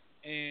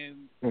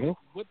 And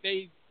what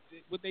they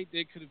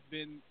did could have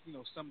been,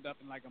 summed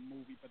up in like a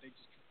movie, but they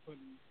just kept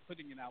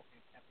putting it out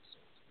in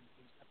episodes.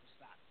 It was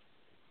episodic.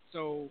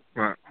 So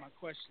my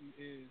question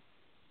is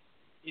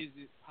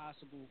it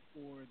possible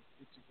for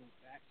it to go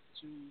back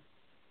to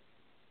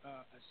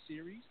a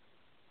series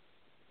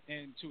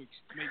and to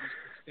maybe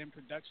extend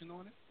production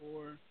on it,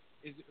 or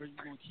are you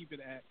going to keep it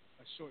at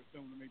a short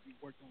film and maybe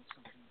work on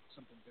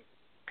something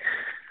different?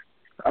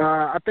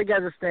 I think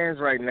as it stands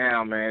right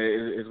now, man,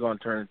 it's going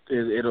to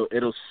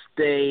it'll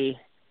stay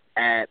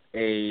at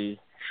a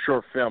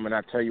short film, and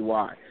I'll tell you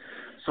why.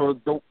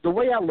 So the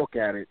way I look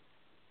at it,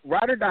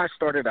 Ride or Die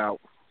started out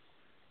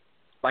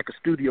like a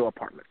studio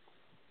apartment.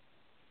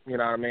 You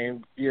know what I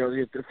mean?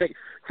 You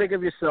think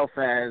of yourself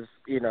as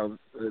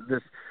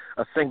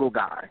a single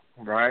guy,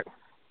 right?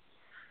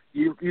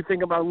 You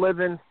think about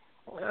living.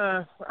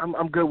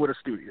 I'm good with a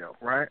studio,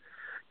 right?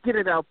 Get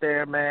it out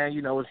there, man.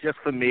 It's just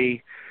for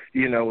me.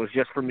 It's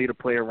just for me to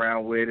play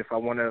around with. If I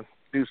want to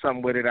do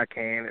something with it, I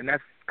can. And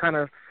that's kind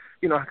of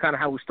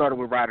how we started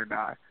with Ride or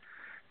Die.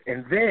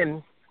 And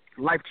then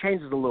life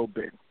changes a little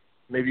bit.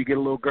 Maybe you get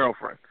a little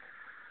girlfriend.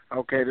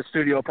 Okay, the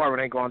studio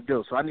apartment ain't going to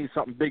do. So I need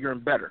something bigger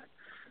and better,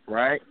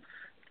 right?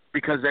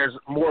 Because there's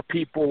more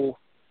people.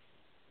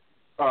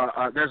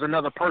 There's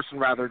another person,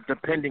 rather,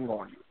 depending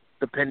on you.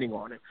 depending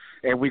on it.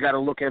 And we got to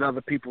look at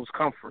other people's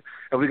comfort.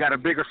 And we got a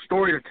bigger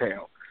story to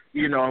tell.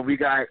 You know, we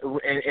got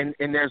and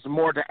there's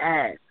more to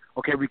add.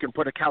 Okay, we can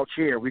put a couch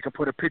here. We can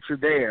put a picture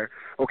there.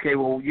 Okay,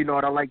 well, you know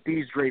what? I like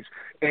these drapes.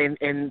 And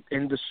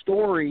the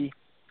story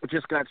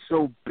just got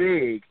so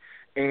big,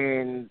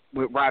 and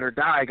with Ride or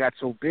Die got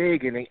so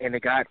big, and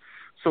it got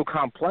so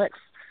complex.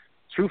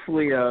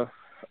 Truthfully, a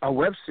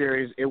web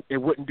series, it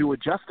wouldn't do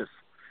it justice.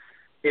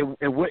 It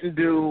wouldn't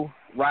do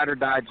Ride or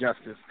Die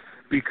justice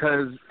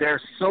because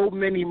there's so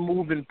many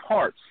moving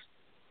parts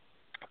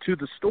to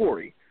the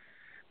story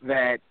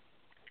that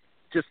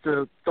just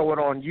to throw it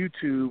on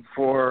YouTube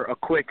for a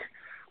quick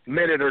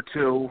minute or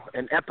two,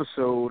 an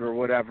episode or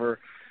whatever,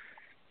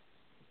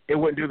 it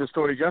wouldn't do the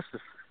story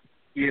justice,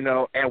 you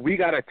know. And we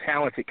got a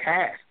talented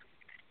cast,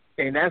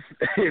 and that's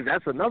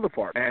another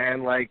part,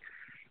 man. Like,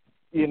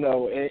 you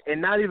know,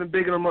 and not even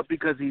bigging him up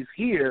because he's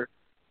here,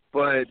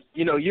 but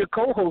you know, your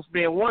co-host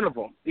being one of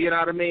them. You know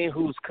what I mean?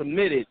 Who's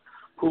committed,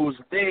 who's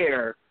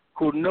there,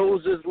 who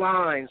knows his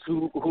lines,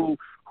 who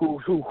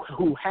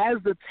has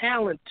the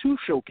talent to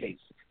showcase.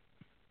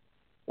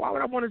 Why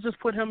would I want to just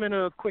put him in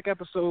a quick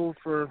episode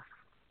for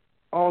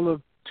all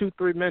of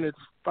 2-3 minutes,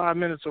 5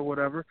 minutes or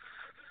whatever,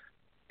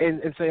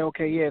 and say,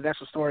 okay, yeah, that's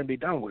the story and be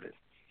done with it?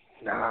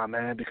 Nah,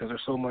 man, because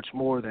there's so much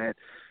more that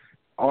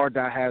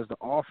R.Dot has to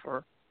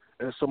offer.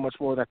 There's so much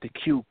more that the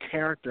Q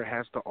character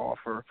has to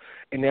offer,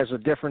 and there's a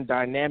different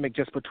dynamic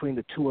just between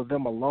the two of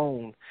them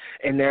alone,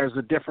 and there's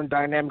a different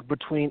dynamic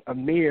between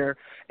Amir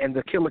and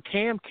the Killer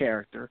Cam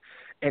character,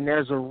 and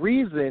there's a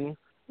reason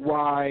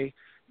why,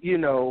 you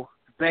know,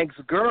 Banks'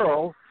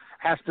 girl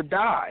has to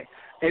die,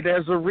 and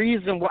there's a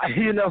reason why,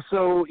 you know.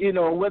 So, you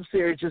know, a web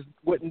series just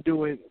wouldn't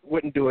do it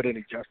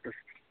any justice.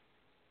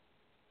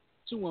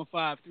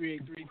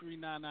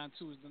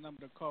 215-383-3992 is the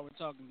number to call. We're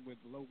talking with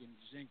Logan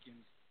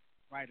Jenkins,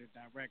 writer,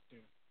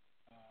 director,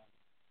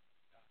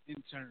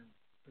 intern,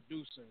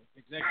 producer,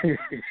 executive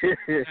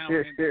producer,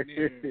 sound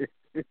engineer,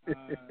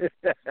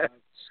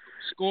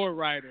 score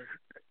writer.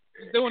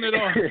 He's doing it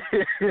all. He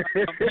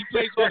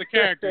plays all the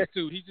characters,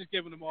 too. He's just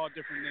giving them all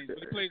different names, but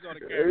he plays all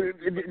the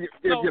characters.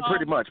 So,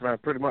 pretty much, man,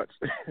 pretty much.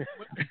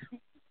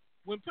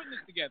 When putting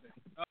this together,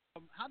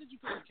 how did you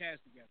put the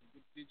cast together?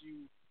 Did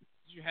you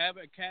have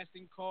a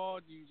casting call?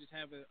 Do you just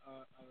have a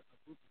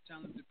group of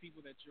talented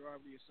people that you're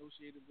already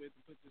associated with to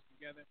put this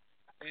together?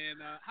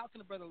 And how can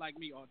a brother like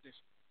me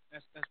audition?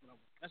 That's what I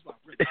want. That's what I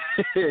really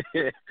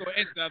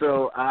want.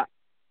 So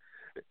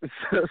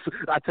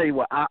I tell you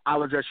what,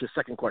 I'll address your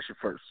second question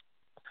first.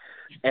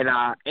 And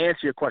I answer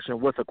your question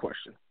with a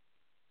question.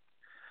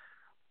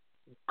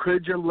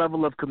 Could your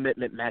level of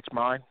commitment match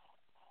mine?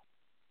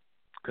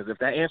 Because if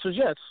that answer is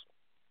yes,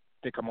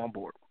 then come on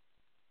board.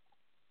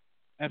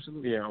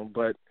 Absolutely. You know,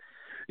 but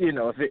you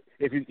know,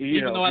 if you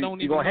even know, though I don't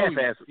you gonna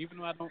half-ass it. Even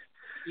though I don't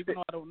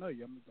know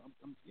you, I'm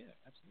yeah,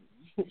 absolutely.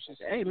 You should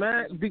hey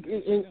man,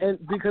 and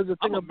because the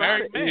thing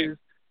about it man.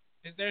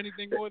 Is there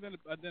anything more than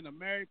a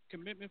married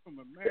commitment from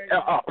a married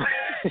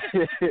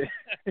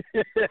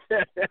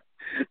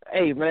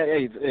Hey man,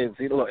 hey,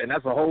 see, look, and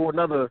that's a whole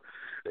another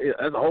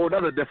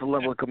different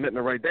level of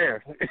commitment right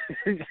there.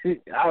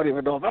 I don't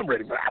even know if I'm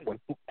ready for that one.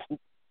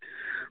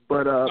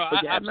 But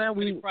yeah, man,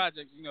 we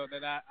projects, you know,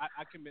 that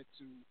I commit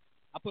to.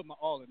 I put my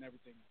all in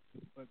everything.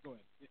 But go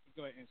ahead,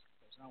 answer the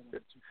question. I don't want to.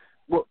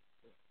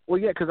 Well,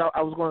 yeah, because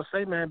I was going to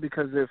say, man,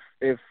 because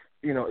if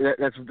you know,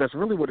 that's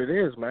really what it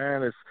is,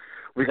 man. It's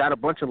we got a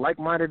bunch of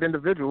like-minded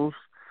individuals.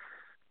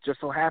 Just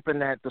so happened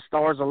that the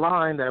stars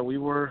aligned that we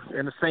were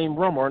in the same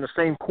room or in the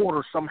same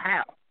quarter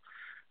somehow.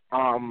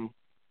 And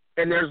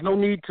there's no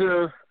need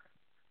to.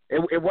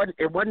 It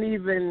wasn't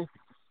even.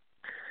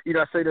 You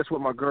know, I say this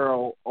with my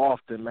girl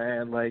often,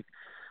 man. Like,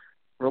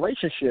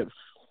 relationships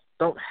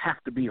don't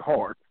have to be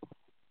hard.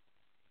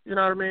 You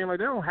know what I mean? Like,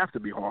 they don't have to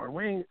be hard.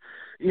 We ain't,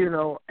 you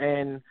know,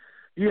 and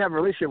you have a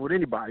relationship with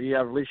anybody. You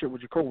have a relationship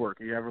with your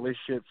coworker. You have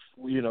relationships,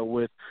 you know,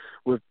 with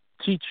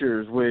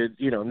teachers, with,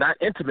 you know, not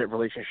intimate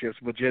relationships,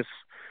 but just,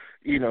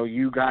 you know,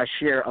 you guys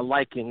share a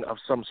liking of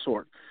some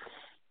sort.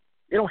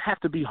 It don't have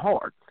to be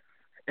hard.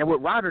 And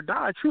with Ride or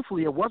Die,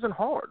 truthfully, it wasn't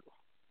hard.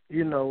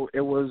 You know,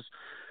 it was,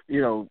 you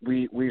know,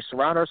 we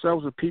surround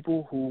ourselves with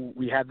people who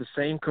we have the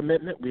same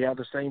commitment, we have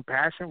the same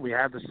passion, we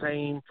have the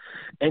same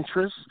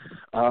interests,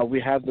 we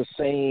have the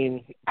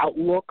same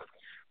outlook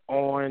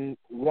on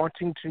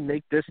wanting to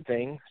make this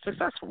thing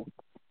successful.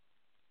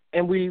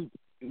 And we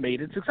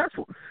made it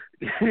successful.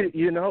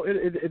 You know,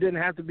 it didn't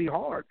have to be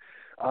hard.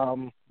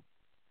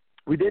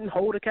 We didn't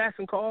hold a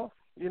casting call,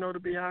 you know, to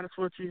be honest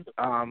with you.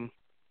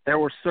 There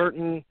were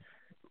certain,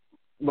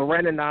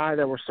 Loren and I,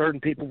 there were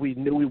certain people we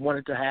knew we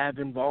wanted to have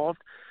involved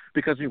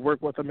because we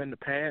worked with them in the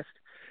past.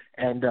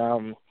 And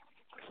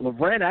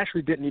Loren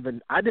actually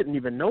I didn't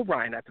even know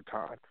Ryan at the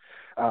time.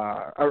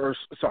 I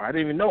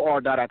didn't even know R.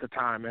 Dot at the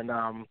time. And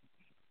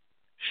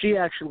she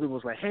actually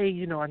was like, hey,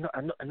 you know,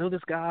 I know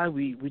this guy.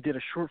 We did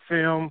a short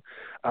film,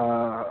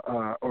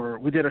 or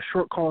we did a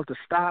short call to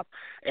stop,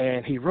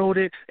 and he wrote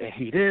it, and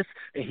he this,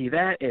 and he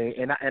that,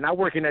 and I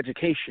work in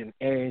education.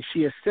 And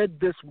she has said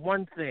this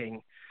one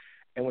thing,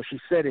 And when she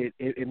said it,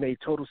 it made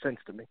total sense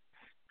to me.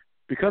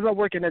 Because I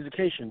work in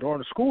education during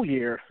the school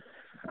year,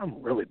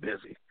 I'm really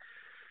busy.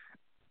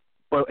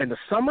 But in the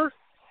summer,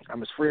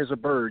 I'm as free as a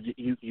bird.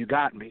 You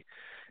got me.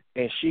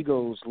 And she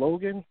goes,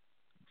 Logan,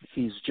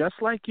 he's just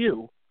like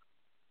you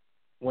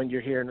when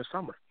you're here in the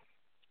summer.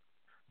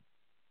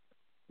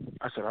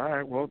 I said, all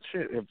right, well,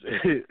 shit.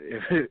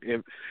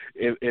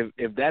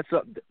 If that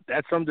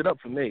summed it up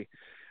for me,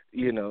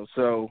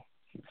 So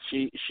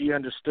she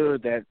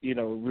understood that we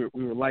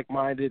were like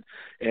minded,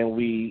 and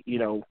we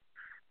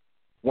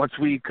once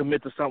we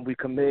commit to something, we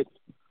commit.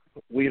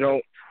 We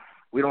don't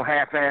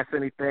half-ass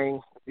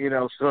anything,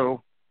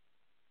 So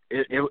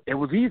it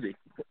was easy.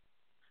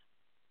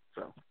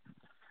 So.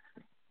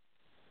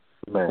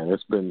 Man,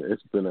 it's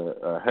been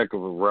a heck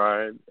of a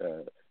ride,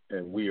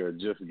 and we are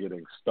just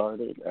getting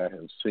started. I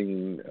have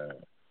seen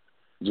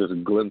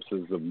just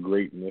glimpses of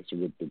greatness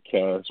with the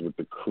cast, with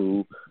the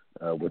crew,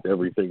 with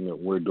everything that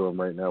we're doing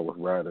right now with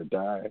Ride or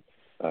Die.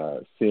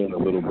 Seeing a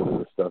little bit of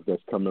the stuff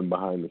that's coming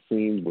behind the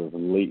scenes with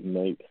Late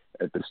Night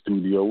at the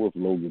Studio with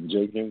Logan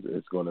Jenkins.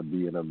 It's going to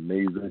be an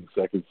amazing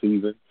second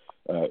season.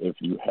 If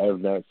you have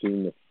not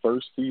seen the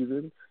first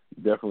season,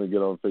 definitely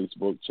get on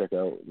Facebook, check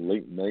out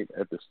Late Night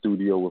at the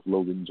Studio with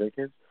Logan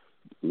Jenkins.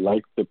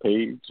 Like the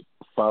page,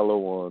 follow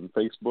on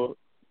Facebook.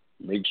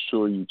 Make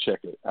sure you check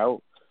it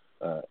out.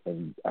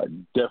 And I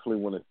definitely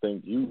want to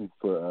thank you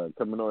for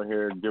coming on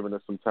here and giving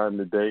us some time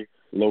today,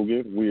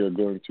 Logan. We are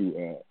going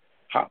to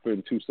hop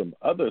into some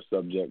other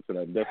subjects, and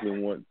I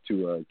definitely want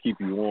to keep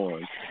you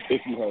on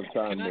if you have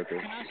time with us.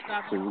 Can I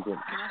stop you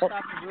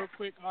real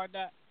quick,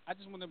 Hardot? I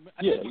just want to.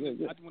 I just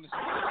want to say.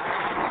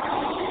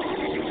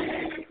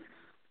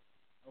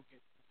 Okay,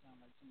 it sounds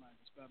like somebody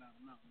just fell down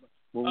the mountain. But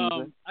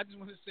I just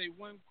want to say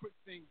one quick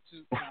thing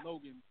to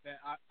Logan that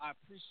I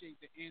appreciate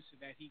the answer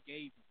that he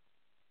gave me.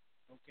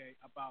 Okay,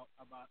 about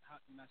how,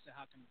 and I said,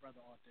 how can a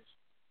brother audition?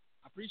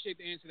 I appreciate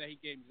the answer that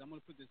he gave me. I'm going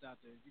to put this out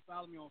there. If you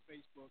follow me on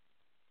Facebook,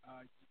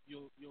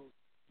 you'll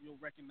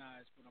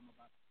recognize what I'm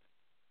about to say.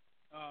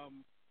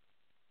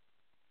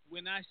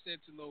 When I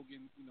said to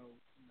Logan,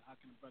 how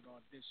can a brother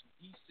audition?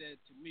 He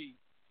said to me,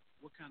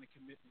 what kind of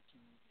commitment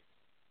can you get?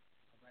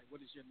 All right,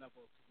 what is your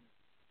level of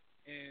commitment?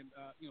 And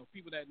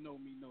people that know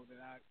me know that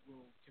I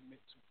will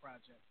commit to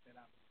projects that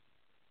I believe.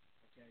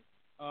 Okay.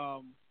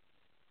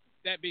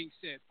 That being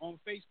said, on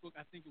Facebook,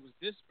 I think it was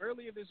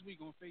earlier this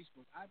week on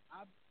Facebook, I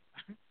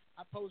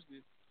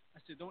posted.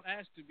 I said, don't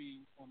ask to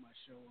be on my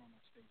show or on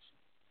my station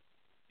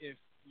if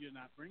you're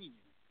not bringing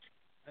it.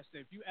 I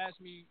said, if you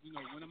ask me,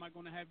 when am I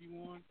going to have you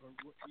on, or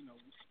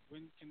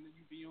when can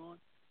you be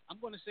on? I'm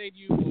going to say to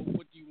you, well,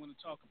 what do you want to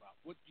talk about?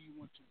 What do you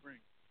want to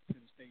bring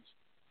to the station?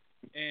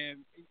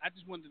 And I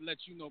just wanted to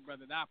let you know,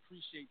 brother, that I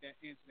appreciate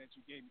that answer that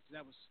you gave me, because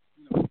that was,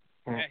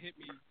 that hit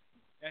me.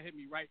 That hit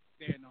me right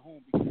there in the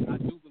home, because I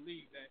do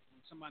believe that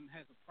when somebody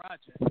has a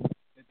project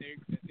that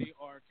they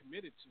are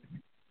committed to,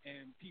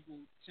 and people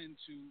tend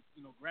to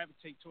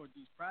gravitate toward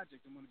these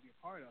projects and want to be a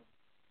part of it,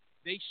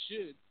 they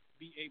should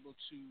be able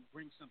to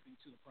bring something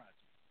to the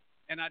project.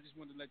 And I just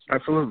wanted to let you know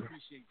I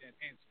appreciate that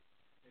answer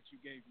that you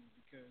gave me,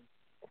 because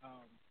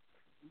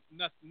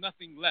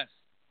nothing less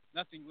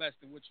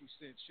than what you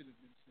said should have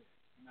been said,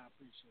 and I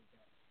appreciate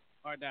that.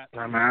 I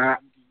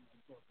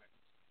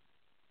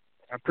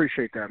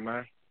appreciate that,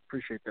 man.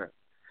 Appreciate that.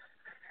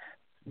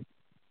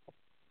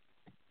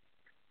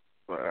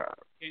 But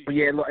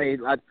yeah, hey,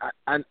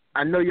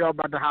 I know y'all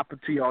about to hop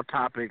into y'all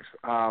topics.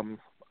 I'm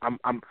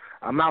out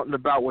and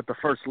about with the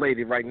first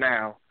lady right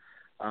now.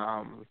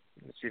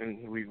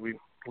 We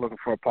looking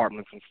for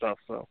apartments and stuff.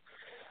 So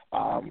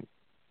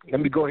let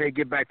me go ahead and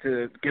get back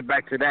to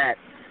that.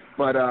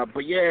 But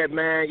yeah,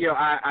 man,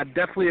 I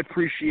definitely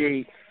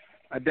appreciate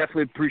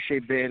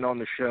being on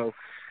the show.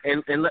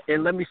 And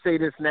let me say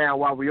this now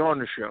while we're on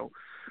the show.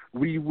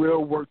 We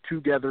will work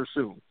together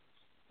soon.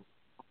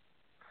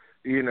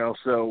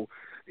 So,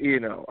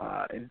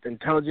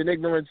 Intelligent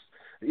Ignorance,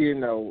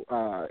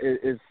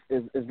 it's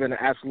been an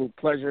absolute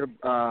pleasure.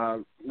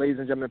 Ladies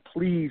and gentlemen,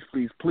 please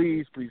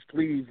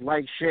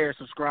like, share,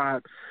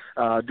 subscribe.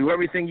 Do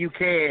everything you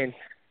can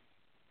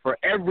for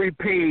every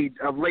page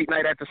of Late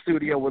Night at the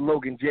Studio with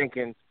Logan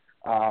Jenkins.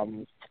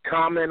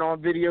 Comment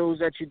on videos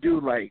that you do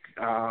like.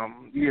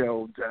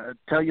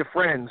 Tell your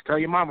friends, tell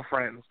your mama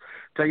friends,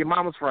 tell your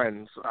mama's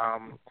friends,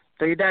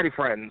 tell your daddy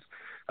friends.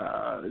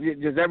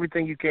 Just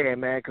everything you can,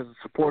 man, because the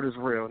support is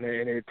real, and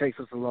it takes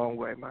us a long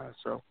way, man.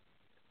 So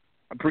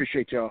I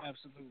appreciate y'all.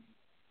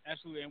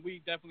 Absolutely, and we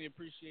definitely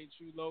appreciate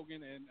you,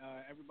 Logan, and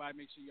everybody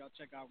make sure y'all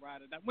check out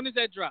Ride or Die. When does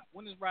that drop?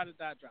 When does Ride or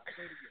Die drop?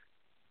 Say it again.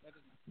 Let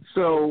us know.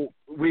 So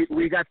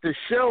we got the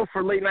show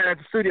for Late Night at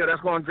the Studio.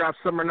 That's going to drop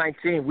summer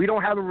 19. We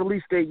don't have a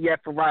release date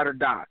yet for Ride or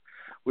Die.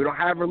 We don't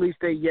have a release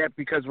date yet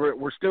because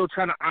we're still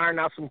trying to iron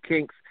out some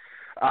kinks.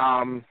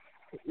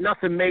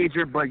 Nothing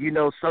major, but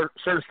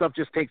certain stuff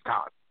just takes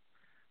time.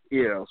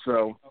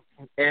 So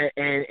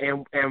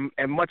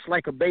and much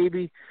like a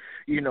baby,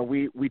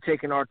 we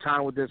taking our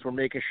time with this. We're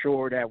making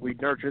sure that we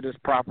nurture this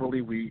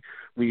properly. We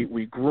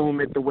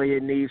groom it the way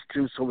it needs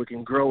to, so we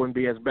can grow and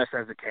be as best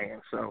as it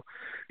can. So,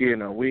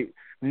 we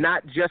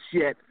not just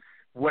yet.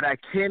 What I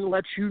can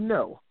let you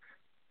know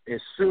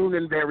is soon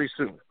and very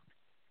soon,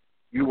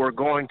 you are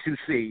going to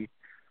see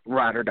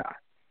Ride or Die.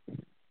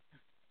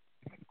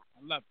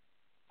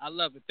 I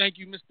love it. Thank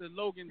you, Mr.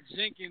 Logan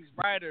Jenkins,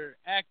 writer,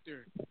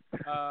 actor,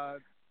 the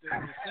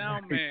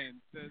sound man,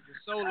 the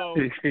solo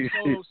singer,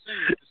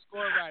 the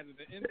score writer,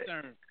 the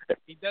intern.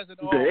 He does it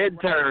all. The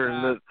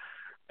intern,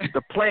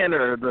 the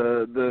planner,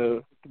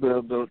 the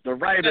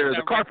writer,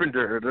 the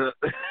carpenter.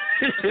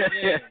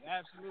 Yeah,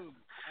 absolutely.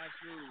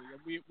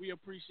 We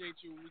appreciate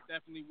you. We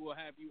definitely will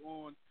have you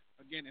on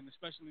again, and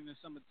especially in the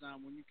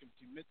summertime when you can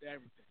commit to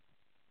everything.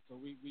 So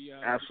we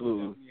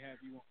absolutely definitely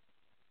have you on.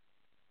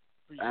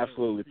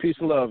 Absolutely. Peace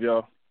and love,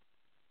 y'all.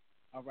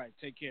 All right,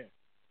 take care.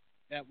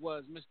 That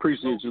was Mr.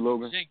 Appreciate you,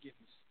 Logan Jenkins,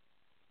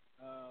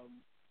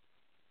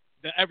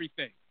 the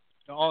everything,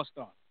 the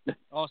all-star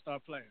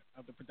player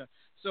of the production.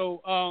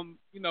 So, I'm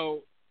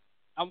going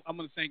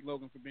to thank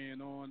Logan for being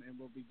on, and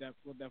we'll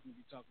definitely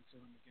be talking to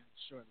him again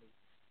shortly.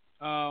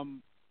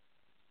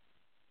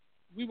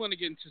 We want to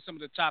get into some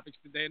of the topics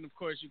today, and of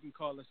course, you can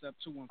call us up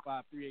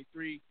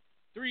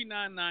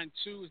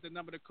 215-383-3992 is the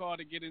number to call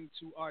to get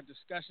into our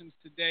discussions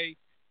today.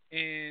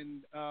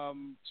 And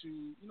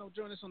to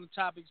join us on the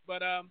topics.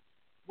 But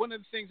one of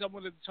the things I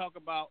wanted to talk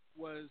about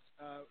was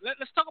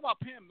let's talk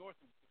about Pam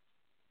Northam.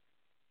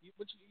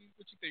 What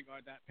you think,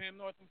 Ardot? Pam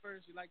Northam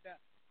first. You like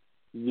that?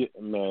 Yeah,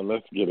 man.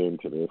 Let's get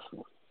into this.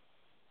 All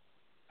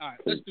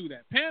right, let's do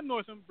that. Pam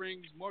Northam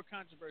brings more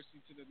controversy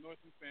to the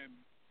Northam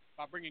family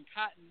by bringing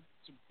cotton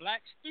to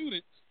black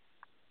students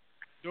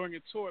during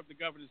a tour of the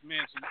governor's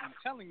mansion and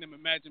telling them,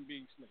 "Imagine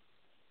being slaves."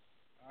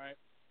 All right.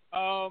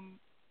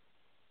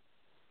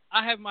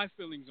 I have my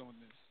feelings on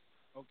this,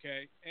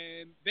 okay?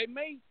 And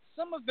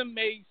some of them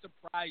may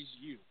surprise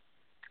you,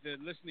 the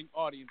listening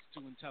audience,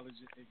 to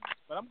Intelligent Ignorance.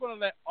 But I'm going to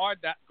let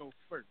Ardot go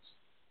first.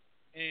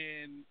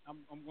 And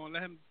I'm going to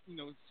let him,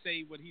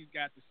 say what he's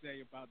got to say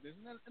about this.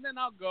 And then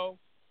I'll go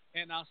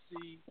and I'll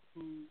see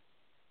who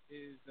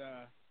is,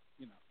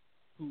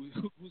 who's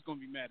going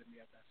to be mad at me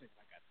after I say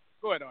what I got to say.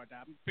 Go ahead,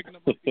 Ardot. I'm picking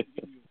up my feet and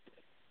giving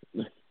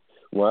you.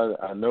 Well,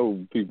 I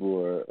know people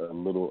are a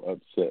little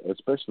upset,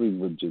 especially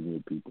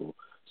Virginia people.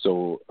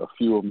 So a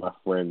few of my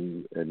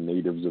friends and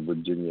natives of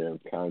Virginia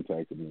have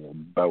contacted me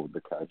about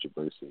the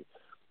controversy.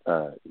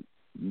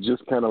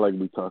 Just kind of like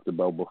we talked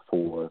about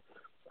before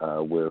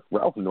with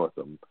Ralph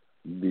Northam,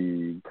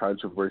 the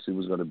controversy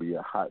was going to be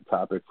a hot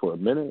topic for a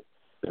minute.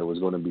 There was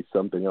going to be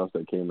something else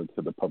that came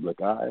into the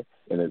public eye,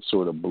 and it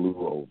sort of blew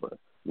over.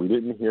 We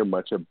didn't hear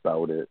much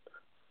about it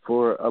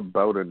for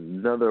about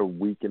another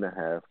week and a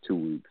half, 2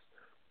 weeks.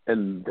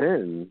 And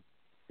then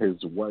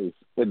his wife,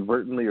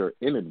 inadvertently or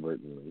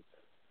inadvertently,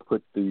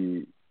 put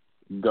the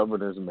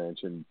governor's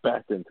mansion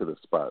back into the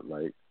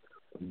spotlight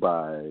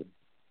by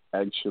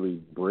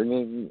actually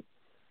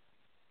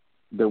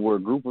there were a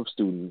group of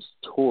students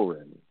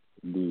touring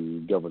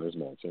the governor's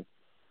mansion.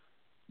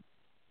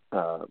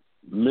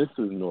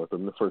 Mrs.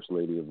 Northam, the First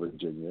Lady of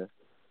Virginia,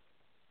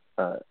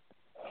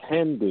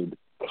 handed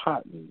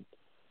cotton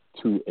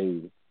to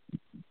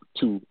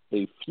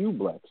a few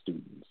black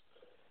students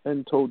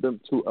and told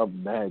them to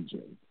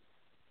imagine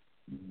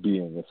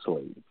being a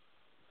slave.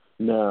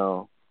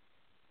 Now,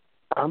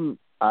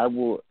 I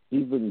will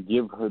even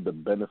give her the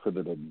benefit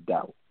of the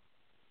doubt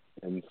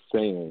in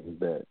saying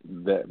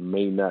that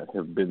may not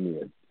have been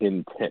the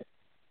intent.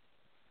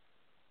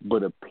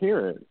 But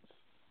appearance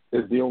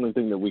is the only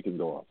thing that we can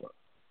go off of.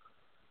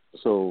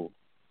 So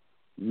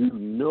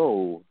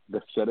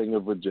the setting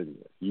of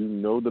Virginia.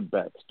 The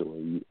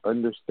backstory. You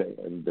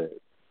understand that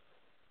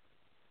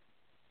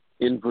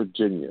in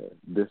Virginia,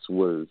 this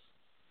was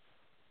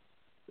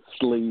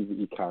slave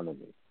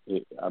economy.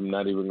 I'm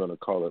not even going to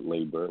call it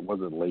labor. It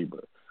wasn't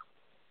labor.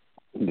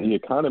 The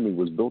economy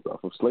was built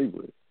off of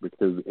slavery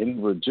because in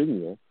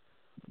Virginia,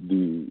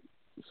 the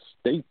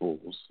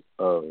staples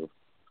of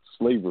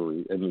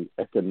slavery and the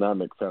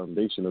economic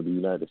foundation of the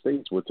United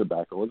States were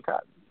tobacco and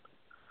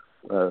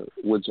cotton,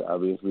 which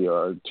obviously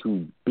are our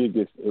two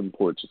biggest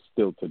imports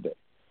still today.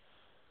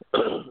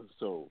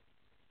 So,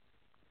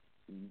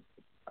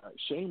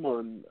 shame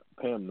on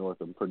Pam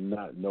Northam for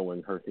not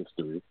knowing her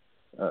history,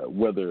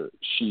 whether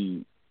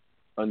she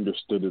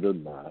understood it or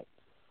not.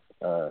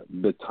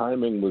 The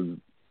timing was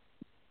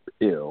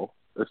ill,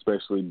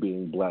 especially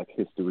being Black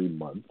History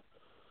Month.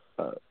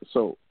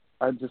 So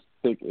I just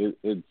think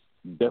it's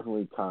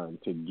definitely time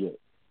to get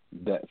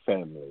that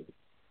family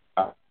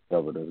out of the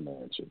governor's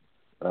mansion.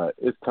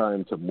 It's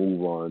time to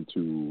move on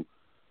to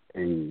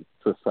a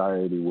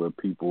society where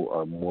people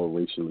are more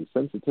racially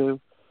sensitive,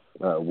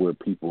 where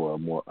people are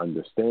more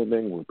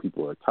understanding, where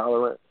people are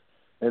tolerant,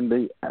 and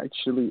they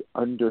actually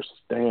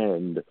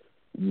understand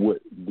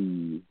what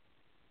the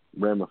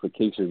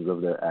ramifications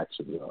of their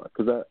actions are.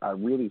 Because I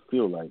really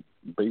feel like,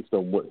 based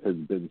on what has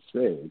been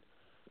said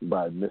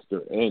by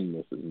Mr. and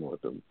Mrs.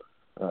 Northam,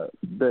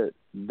 that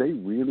they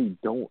really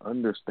don't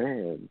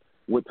understand,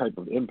 what type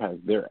of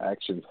impact their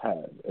actions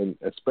have. And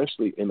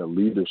especially in a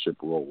leadership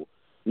role,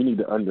 you need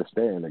to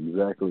understand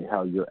exactly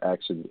how your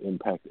actions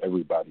impact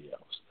everybody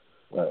else,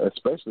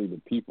 especially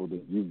the people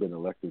that you've been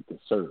elected to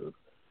serve.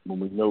 When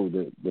we know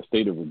that the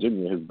state of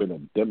Virginia has been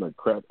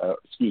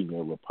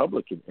a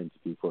Republican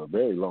entity for a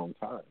very long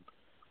time.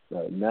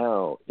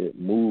 Now it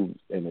moved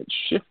and it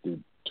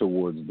shifted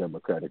towards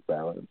democratic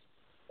balance,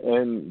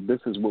 and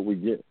this is what we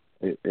get.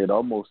 It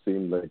almost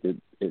seemed like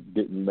it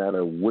didn't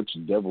matter which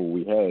devil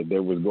we had,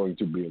 there was going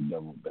to be a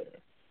devil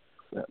there.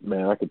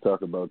 Man, I could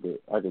talk about this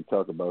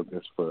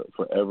for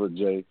forever,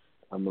 Jay.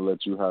 I'm gonna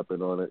let you hop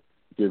in on it,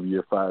 give you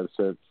your 5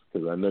 cents,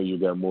 because I know you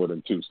got more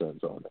than 2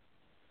 cents on it.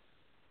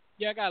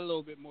 Yeah, I got a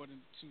little bit more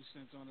than 2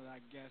 cents on it, I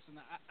guess. And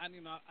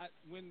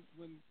when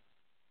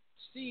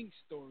seeing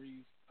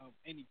stories of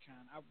any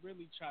kind, I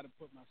really try to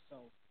put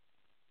myself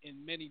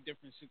in many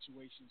different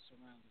situations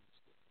surrounding the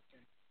story.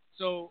 Okay,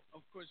 so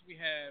of course we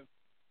have.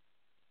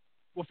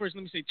 Well, first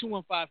let me say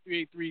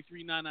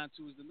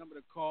 215-383-3992 is the number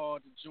to call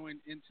to join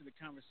into the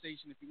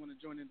conversation. If you want to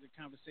join into the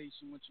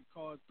conversation, once you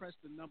call, press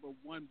the number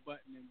 1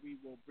 button and we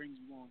will bring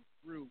you on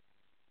through.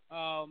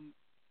 Um,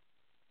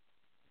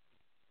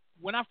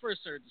 when I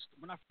first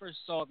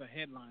saw the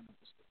headline of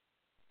the story,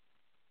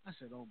 I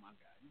said, "Oh my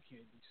God, you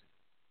can't be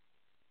serious.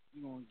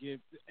 You're gonna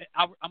give."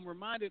 I'm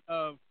reminded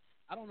of.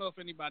 I don't know if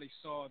anybody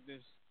saw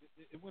this.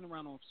 It went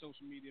around on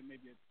social media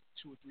maybe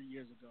 2 or 3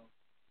 years ago.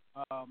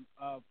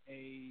 Of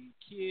a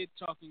kid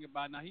talking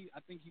about. Now I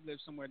think he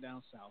lives somewhere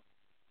down south.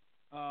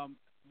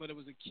 But it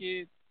was a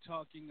kid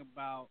talking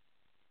about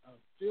a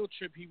field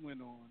trip he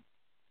went on,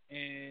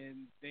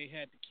 and they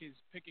had the kids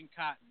picking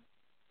cotton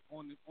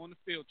on the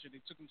field trip.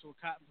 They took them to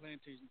a cotton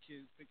plantation,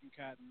 kids picking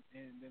cotton,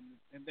 and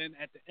then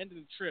at the end of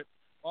the trip,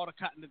 all the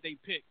cotton that they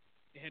picked,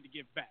 they had to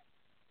give back,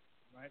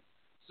 right?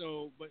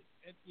 So, but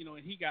and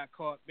he got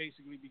caught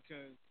basically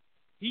because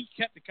he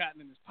kept the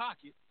cotton in his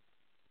pocket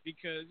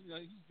because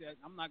he said,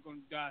 "I'm not going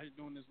to die here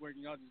doing this work,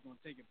 and y'all just going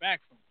to take it back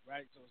from me,"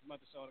 right? So his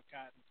mother saw the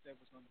cotton, instead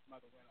was when his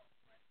mother went off,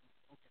 right?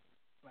 Okay,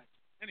 black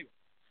kid. Anyway,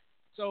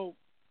 so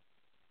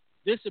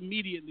this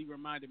immediately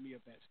reminded me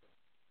of that story.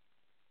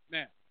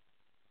 Now,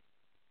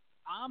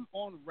 I'm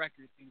on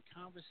record in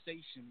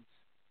conversations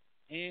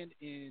and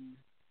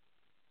and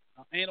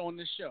on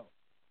this show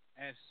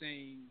as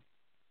saying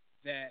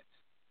that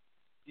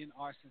in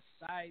our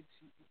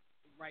society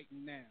right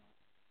now,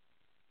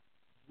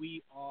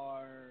 we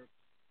are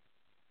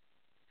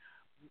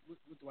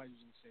what do I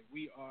usually say?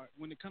 We are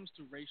when it comes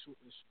to racial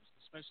issues,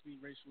 especially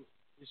racial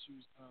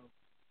issues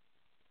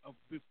of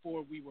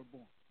before we were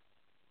born.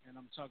 And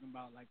I'm talking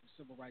about like the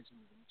civil rights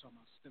movement. I'm talking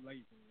about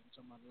slavery. I'm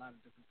talking about a lot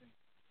of different things.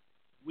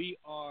 We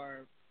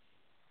are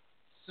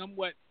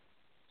somewhat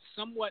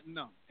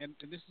numb, and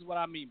this is what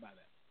I mean by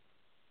that.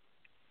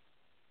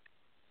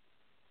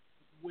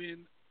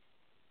 When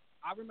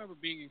I remember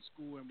being in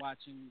school and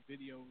watching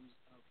videos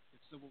of the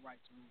civil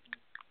rights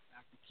movement,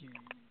 Dr. King,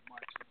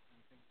 Martin,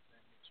 and things of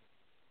that nature.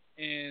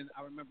 And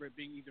I remember it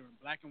being either in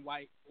black and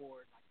white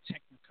or like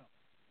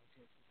Technicolor.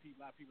 Okay, a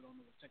lot of people don't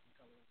know what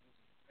Technicolor is. It was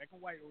in black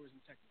and white or it was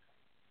in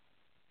Technicolor.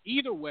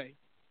 Either way,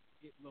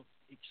 it looked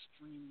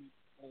extremely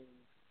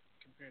old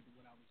compared to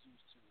what I was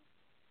used to,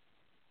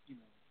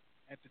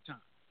 at the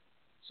time.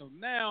 So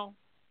now,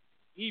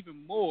 even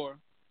more.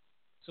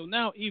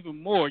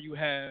 You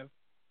have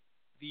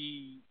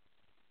the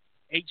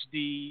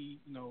HD,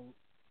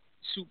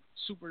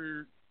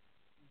 super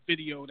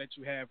video that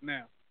you have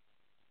now,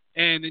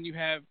 and then you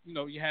have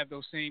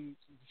those same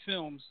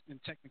films in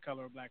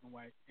Technicolor or black and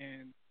white,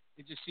 and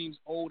it just seems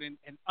old and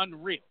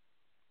unreal.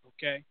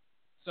 Okay,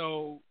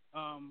 so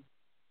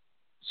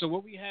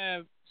what we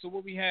have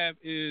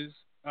is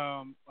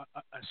a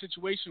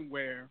situation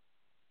where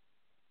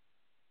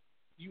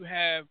you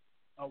have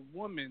a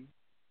woman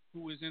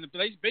who is in a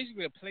place,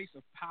 basically a place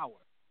of power,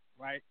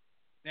 right?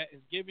 That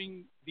is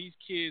giving these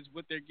kids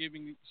what they're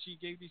giving. She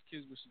gave these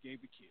kids what she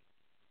gave the kids.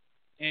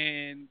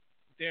 And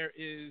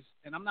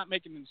and I'm not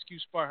making an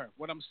excuse for her.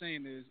 What I'm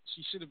saying is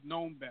she should have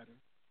known better.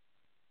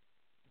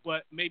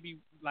 But maybe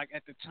like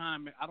at the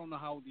time, I don't know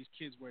how old these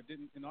kids were.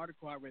 In the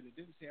article I read, it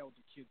didn't say how old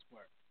the kids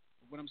were.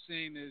 But what I'm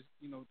saying is,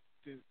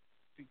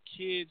 the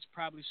kids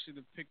probably should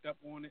have picked up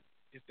on it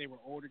if they were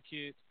older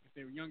kids. If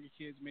they were younger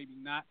kids, maybe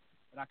not.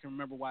 But I can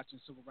remember watching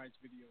civil rights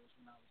videos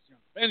when I was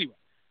younger. But anyway,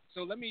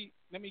 so let me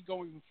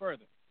go even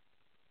further.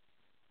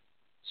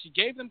 She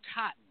gave them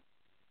cotton.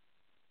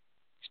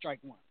 Strike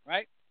one,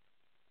 right?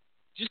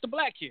 Just the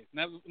black kids.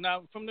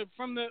 Now from the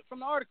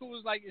article, it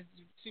was like it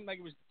seemed like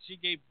it was she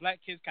gave black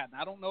kids cotton.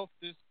 I don't know if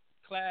this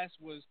class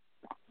was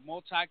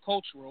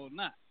multicultural or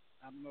not.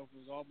 I don't know if it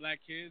was all black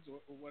kids or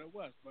what it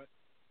was, but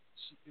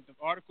the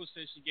article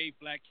says she gave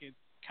black kids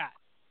cotton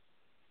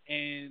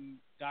and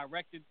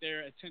directed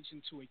their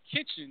attention to a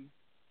kitchen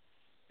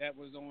that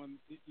was on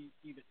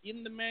either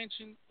in the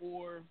mansion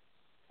or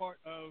part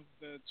of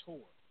the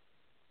tour,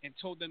 and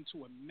told them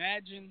to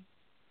imagine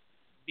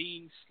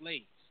being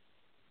slaves.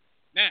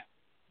 Now,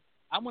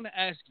 I want to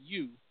ask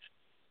you,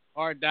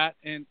 R. Dot,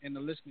 and the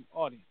listening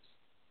audience,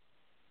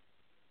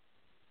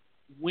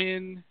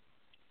 when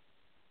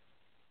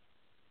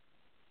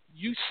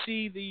you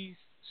see these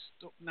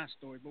not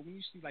stories, but when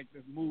you see like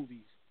the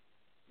movies,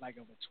 like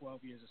of a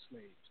 12 Years a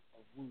Slave,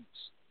 or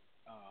Roots,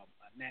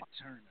 a Nat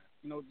Turner,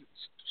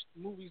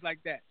 movies like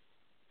that.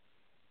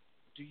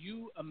 Do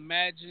you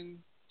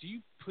imagine? Do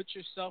you put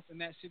yourself in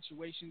that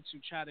situation to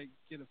try to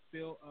get a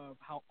feel of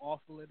how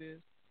awful it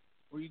is,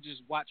 or you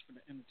just watch for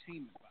the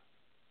entertainment value?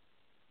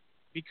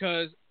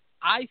 Because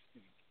I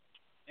think,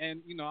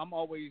 and I'm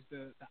always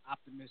the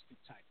optimistic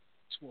type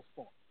to a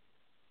fault.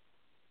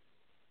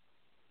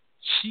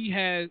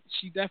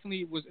 She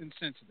definitely was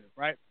insensitive,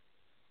 right?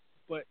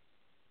 But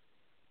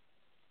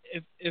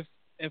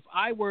if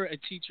I were a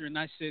teacher and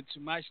I said to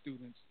my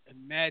students,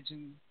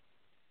 imagine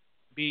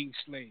being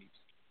slaves,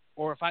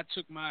 or if I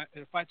took my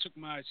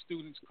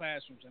students'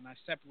 classrooms and I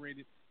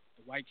separated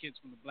the white kids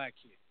from the black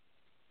kids,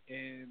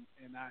 and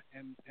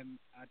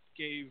I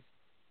gave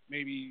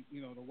maybe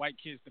the white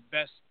kids the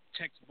best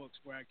textbooks,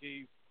 where I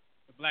gave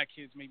the black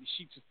kids maybe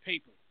sheets of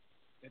paper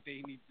that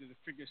they needed to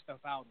figure stuff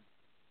out on.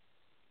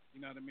 You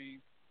know what I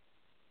mean?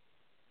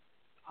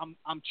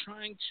 I'm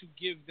trying to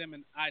give them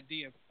an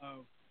idea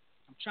of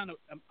I'm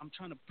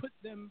trying to put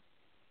them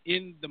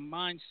in the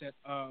mindset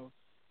of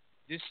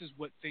this is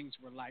what things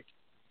were like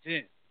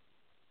then,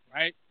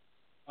 right?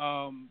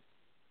 Um,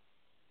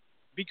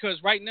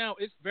 because right now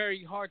it's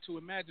very hard to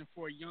imagine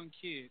for a young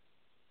kid,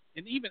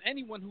 and even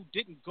anyone who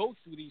didn't go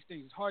through these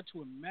things. It's hard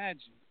to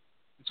imagine.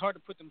 It's hard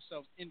to put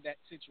themselves in that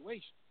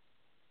situation.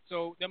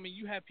 So I mean,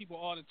 you have people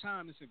all the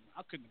time that say,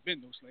 "I couldn't have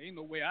been no slave. Ain't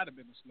no way I'd have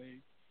been a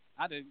slave.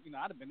 I'd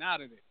have been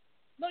out of there."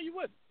 No, you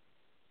wouldn't,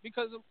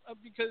 because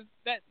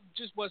that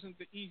just wasn't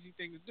the easy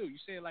thing to do. You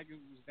say it like it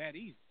was that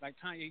easy. Like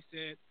Kanye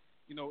said,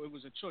 it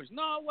was a choice.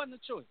 No, it wasn't a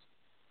choice.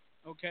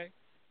 Okay,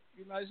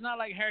 it's not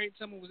like Harriet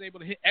Tubman was able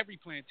to hit every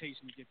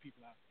plantation to get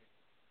people out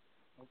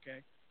there.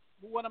 Okay,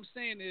 but what I'm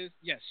saying is,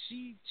 yes,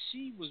 she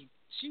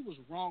was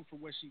wrong for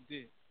what she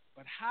did.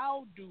 But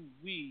how do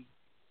we,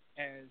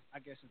 as I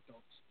guess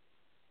adults,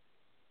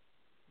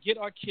 get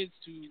our kids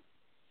to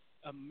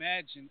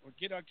imagine, or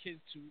get our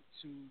kids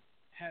to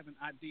have an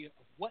idea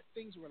of what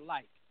things were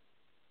like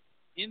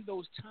in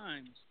those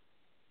times,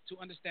 to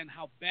understand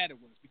how bad it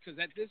was? Because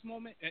at this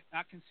moment,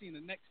 I can see in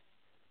the next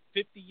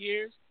 50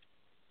 years,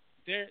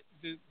 the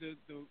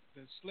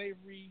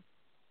slavery,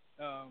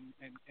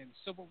 and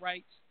civil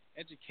rights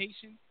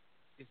education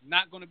is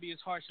not going to be as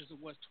harsh as it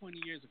was 20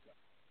 years ago.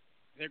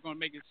 They're going to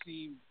make it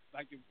seem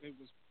like it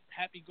was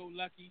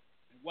happy-go-lucky.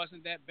 It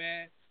wasn't that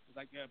bad. It was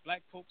like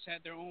black folks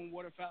had their own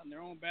water fountain,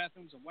 their own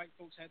bathrooms, and white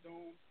folks had their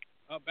own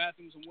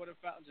bathrooms and water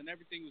fountains, and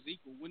everything was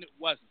equal when it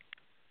wasn't.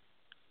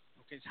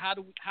 Okay, so how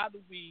do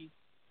we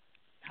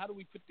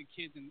put the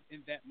kids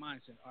in that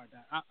mindset? All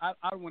right,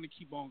 I don't want to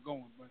keep on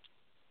going, but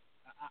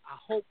I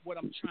hope what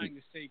I'm trying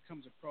to say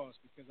comes across,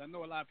 because I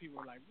know a lot of people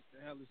are like, "What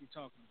the hell is he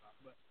talking about?"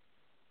 But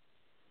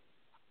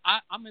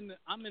I'm in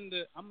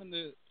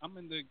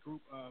the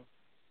group of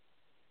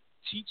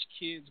teach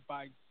kids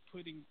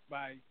putting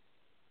by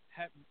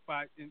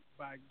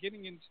by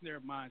getting into their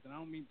minds, and I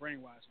don't mean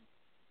brainwashing,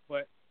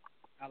 but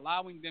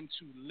allowing them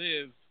to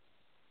live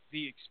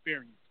the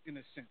experience in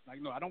a sense.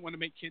 Like, no, I don't want to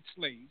make kids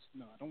slaves.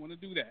 No, I don't want to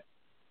do that.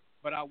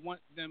 But I want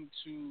them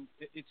to.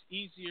 It's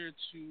easier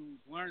to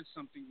learn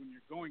something when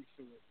you're going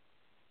through it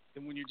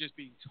than when you're just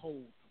being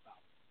told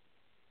about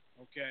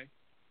it. Okay.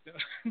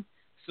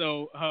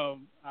 So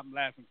I'm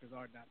laughing because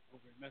Art not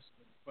over here messing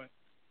with me. But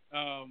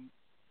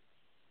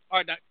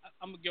Art,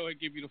 I'm gonna go ahead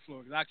and give you the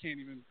floor because I can't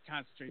even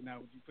concentrate now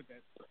when you put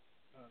that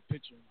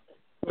picture in my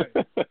face.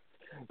 Go ahead.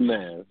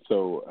 Man,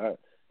 so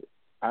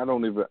I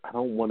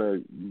don't want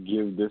to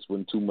give this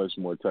one too much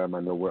more time. I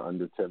know we're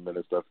under 10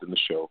 minutes left in the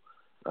show.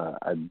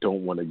 I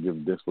don't want to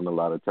give this one a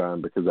lot of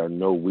time, because I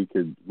know we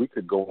could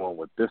go on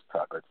with this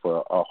topic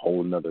for a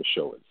whole nother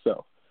show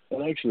itself.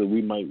 And actually,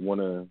 we might want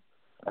to.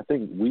 I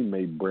think we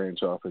may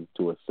branch off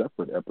into a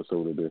separate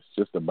episode of this,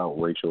 just about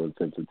racial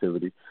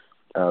insensitivity,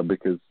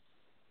 because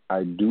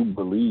I do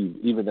believe,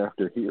 even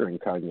after hearing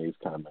Kanye's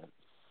comments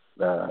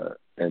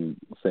and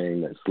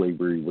saying that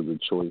slavery was a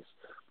choice,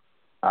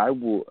 I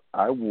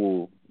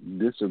will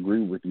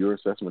disagree with your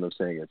assessment of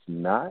saying it's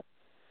not,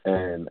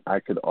 and I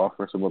could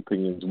offer some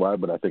opinions why,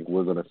 but I think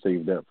we're going to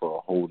save that for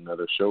a whole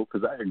nother show,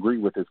 because I agree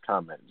with his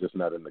comment, just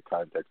not in the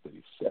context that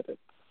he said it.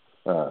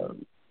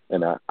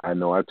 And I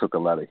know I took a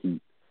lot of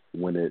heat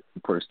when it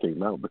first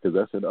came out, because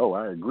I said, oh,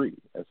 I agree.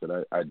 I said,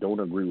 I don't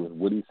agree with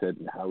what he said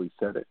and how he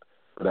said it,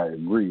 but I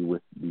agree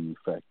with the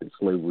fact that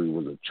slavery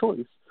was a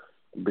choice,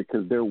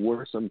 because there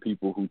were some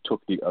people who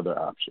took the other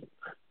option.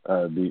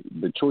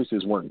 The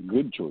choices weren't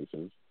good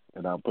choices,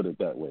 and I'll put it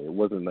that way. It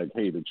wasn't like,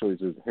 hey, the choice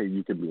is, hey,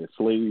 you can be a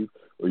slave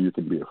or you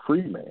can be a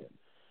free man.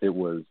 It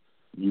was,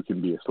 you can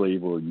be a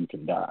slave or you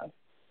can die.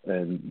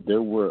 And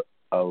there were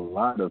a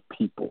lot of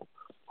people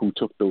who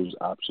took those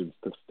options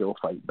to still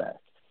fight back,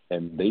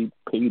 and they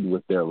paid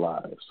with their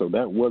lives. So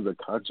that was a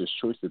conscious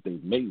choice that they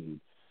made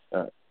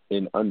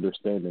in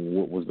understanding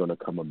what was going to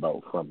come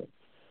about from it.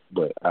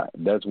 But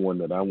that's one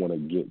that I want to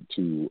get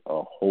to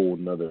a whole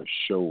nother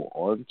show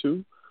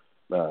onto,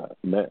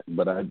 Matt,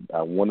 but I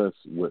want us,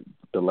 with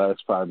the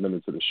last 5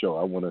 minutes of the show,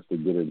 I want us to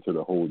get into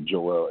the whole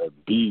Joelle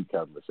Embiid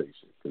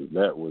conversation, because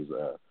that was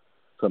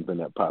something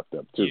that popped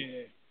up too.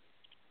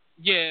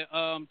 Yeah.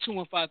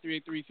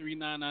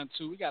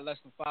 215-383-3992. We got less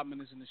than 5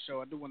 minutes in the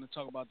show. I do want to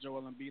talk about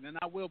Joelle Embiid, and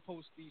I will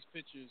post these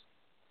pictures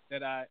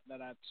that I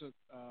took.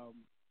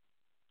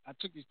 I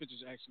took these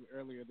pictures actually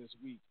earlier this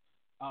week.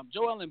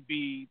 Joelle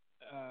Embiid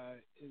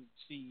is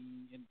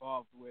seen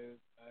involved with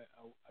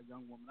a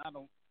young woman. I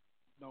don't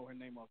know her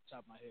name off the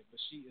top of my head, but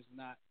she is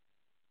not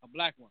a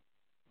black woman.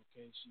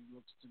 Okay,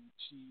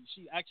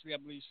 she actually, I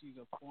believe she's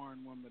a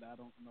foreign woman, but I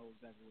don't know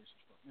exactly where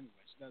she's from.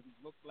 Anyway, she doesn't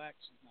look black.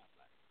 She's not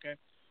black. Okay,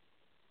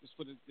 just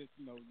put it, use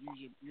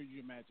your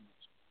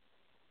imagination.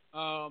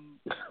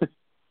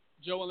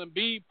 Joelle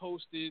Embiid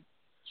posted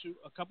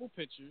a couple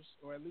pictures,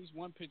 or at least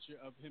one picture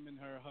of him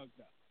and her hugged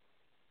up.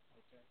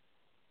 Okay,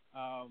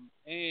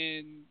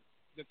 and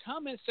the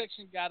comment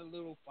section got a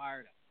little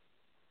fired up.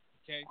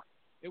 Okay.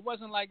 It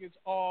wasn't like it's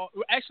all.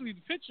 Actually,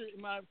 the picture,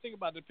 when I think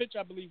about it, the picture,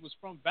 I believe, was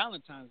from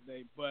Valentine's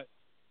Day, but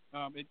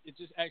it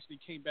just actually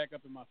came back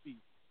up in my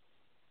feed.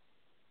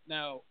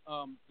 Now,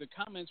 the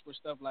comments were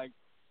stuff like,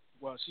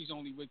 well, she's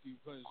only with you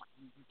because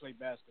you play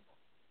basketball.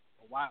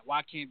 Or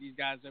why can't these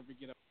guys ever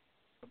get a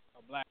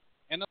black?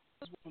 And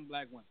those were from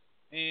black women.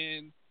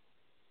 And,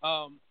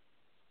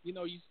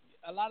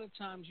 a lot of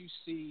times you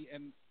see,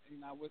 and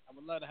I would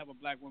love to have a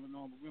black woman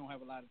on, but we don't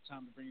have a lot of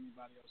time to bring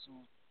anybody else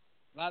on.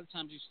 A lot of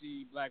times you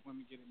see black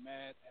women getting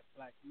mad at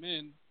black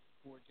men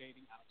who are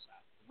dating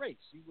outside the race.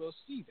 You will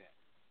see that.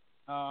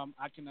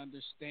 I can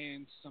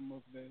understand some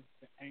of the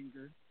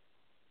anger,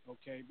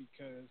 okay,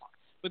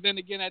 but then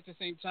again, at the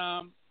same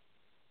time,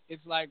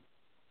 it's like,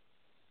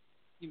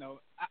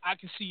 I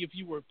can see if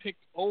you were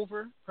picked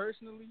over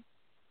personally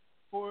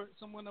for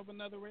someone of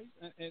another race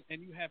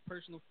and you have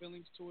personal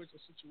feelings towards a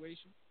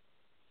situation.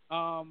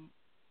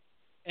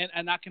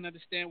 And I can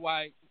understand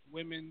why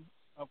women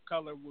of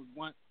color would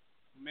want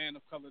a man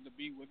of color to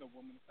be with a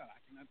woman of color.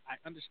 I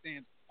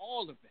understand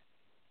all of that.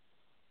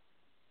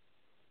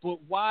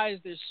 But why is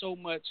there so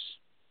much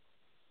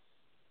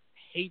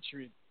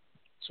hatred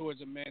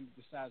towards a man that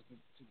decides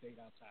to date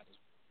outside his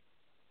race?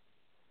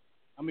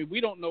 I mean,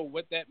 we don't know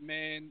what that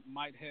man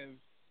might have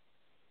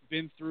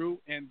been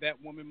through and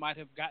that woman might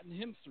have gotten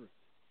him through,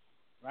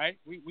 right?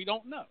 We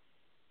don't know.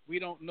 We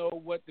don't know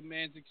what the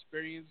man's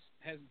experience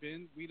has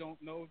been. We don't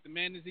know if the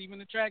man is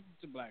even attracted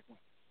to black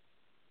women,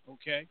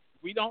 okay?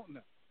 We don't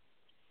know.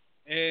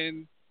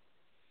 And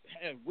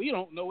we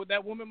don't know what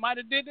that woman might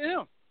have did to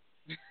him,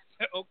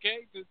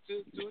 okay,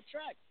 to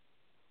attract.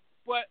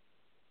 But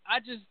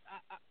I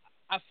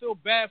feel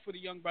bad for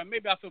the young brother.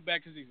 Maybe I feel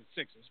bad because he's a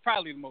Sixer. It's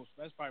probably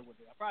that's probably what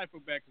it is. I probably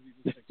feel bad because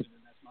he's a Sixer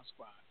and that's my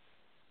squad.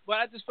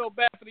 But I just felt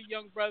bad for the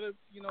young brother,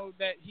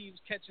 that he was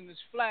catching this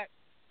flack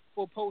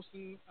for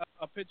posting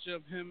a picture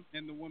of him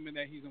and the woman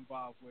that he's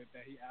involved with,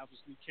 that he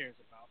obviously cares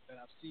about, that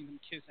I've seen him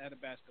kiss at a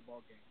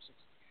basketball game,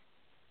 Sixers game.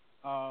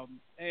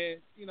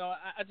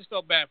 I just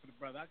felt bad for the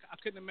brother. I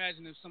couldn't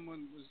imagine if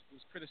someone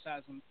was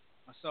criticizing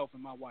myself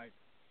and my wife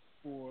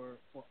for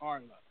our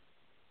love.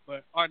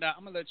 But Arda,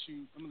 I'm gonna let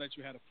you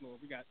have the floor.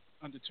 We got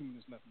under 2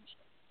 minutes left in the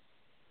show.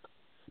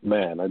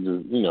 Man,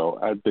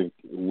 I think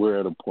we're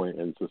at a point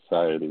in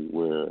society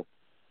where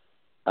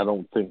I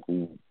don't think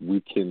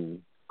we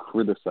can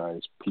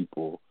criticize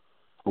people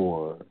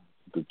for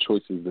the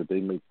choices that they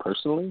make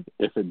personally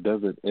if it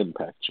doesn't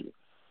impact you.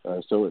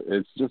 So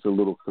it's just a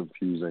little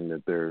confusing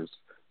that there's,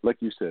 like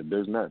you said,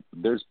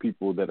 there's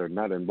people that are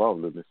not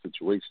involved in this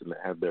situation that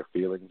have their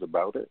feelings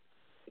about it,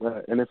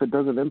 and if it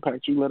doesn't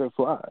impact you, let it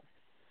fly.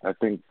 I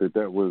think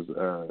that was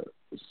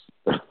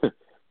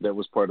that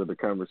was part of the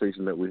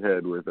conversation that we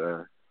had with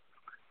a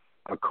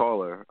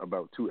caller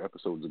about 2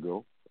 episodes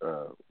ago,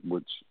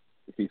 which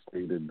he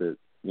stated that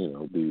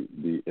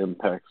the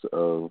impacts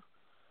of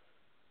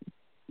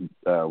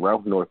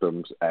Ralph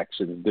Northam's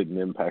actions didn't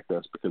impact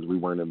us because we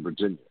weren't in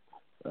Virginia.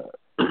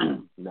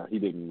 Now, he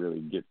didn't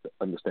really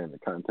understand the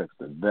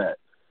context of that,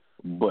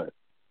 but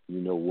you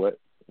know what?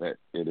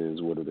 It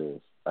is what it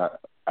is.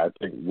 I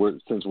think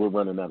since we're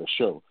running out of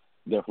show,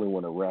 definitely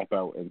want to wrap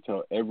out and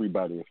tell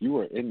everybody, if you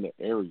are in the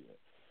area,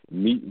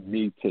 meet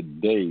me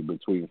today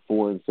between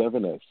 4 and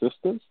 7 at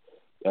Sisters.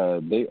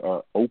 They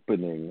are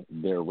opening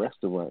their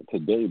restaurant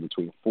today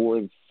between 4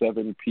 and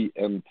 7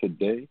 p.m.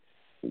 today,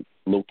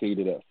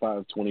 located at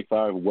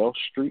 525 Welsh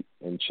Street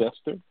in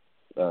Chester.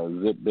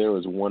 Zip there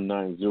is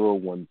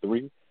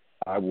 19013.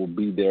 I will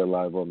be there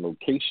live on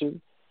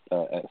location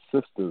at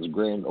Sisters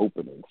Grand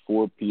Opening,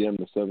 4 p.m.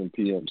 to 7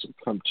 p.m. So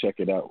come check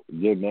it out.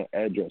 Again, that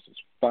address is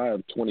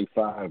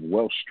 525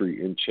 Welsh Street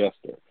in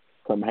Chester.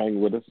 Come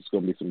hang with us. It's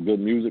going to be some good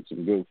music,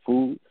 some good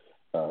food,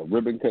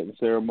 ribbon cutting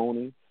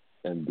ceremony,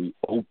 and the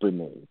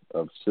opening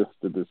of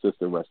Sister to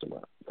Sister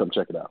Restaurant. Come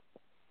check it out.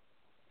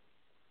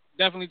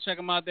 Definitely check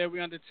them out there.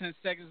 We're under 10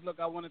 seconds. Look,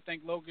 I want to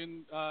thank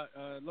Logan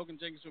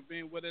Jenkins for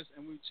being with us,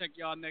 and we'll check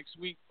y'all next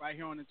week right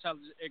here on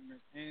Intelligent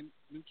Ignorance and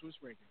New Twist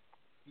Radio.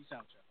 Peace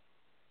out, y'all.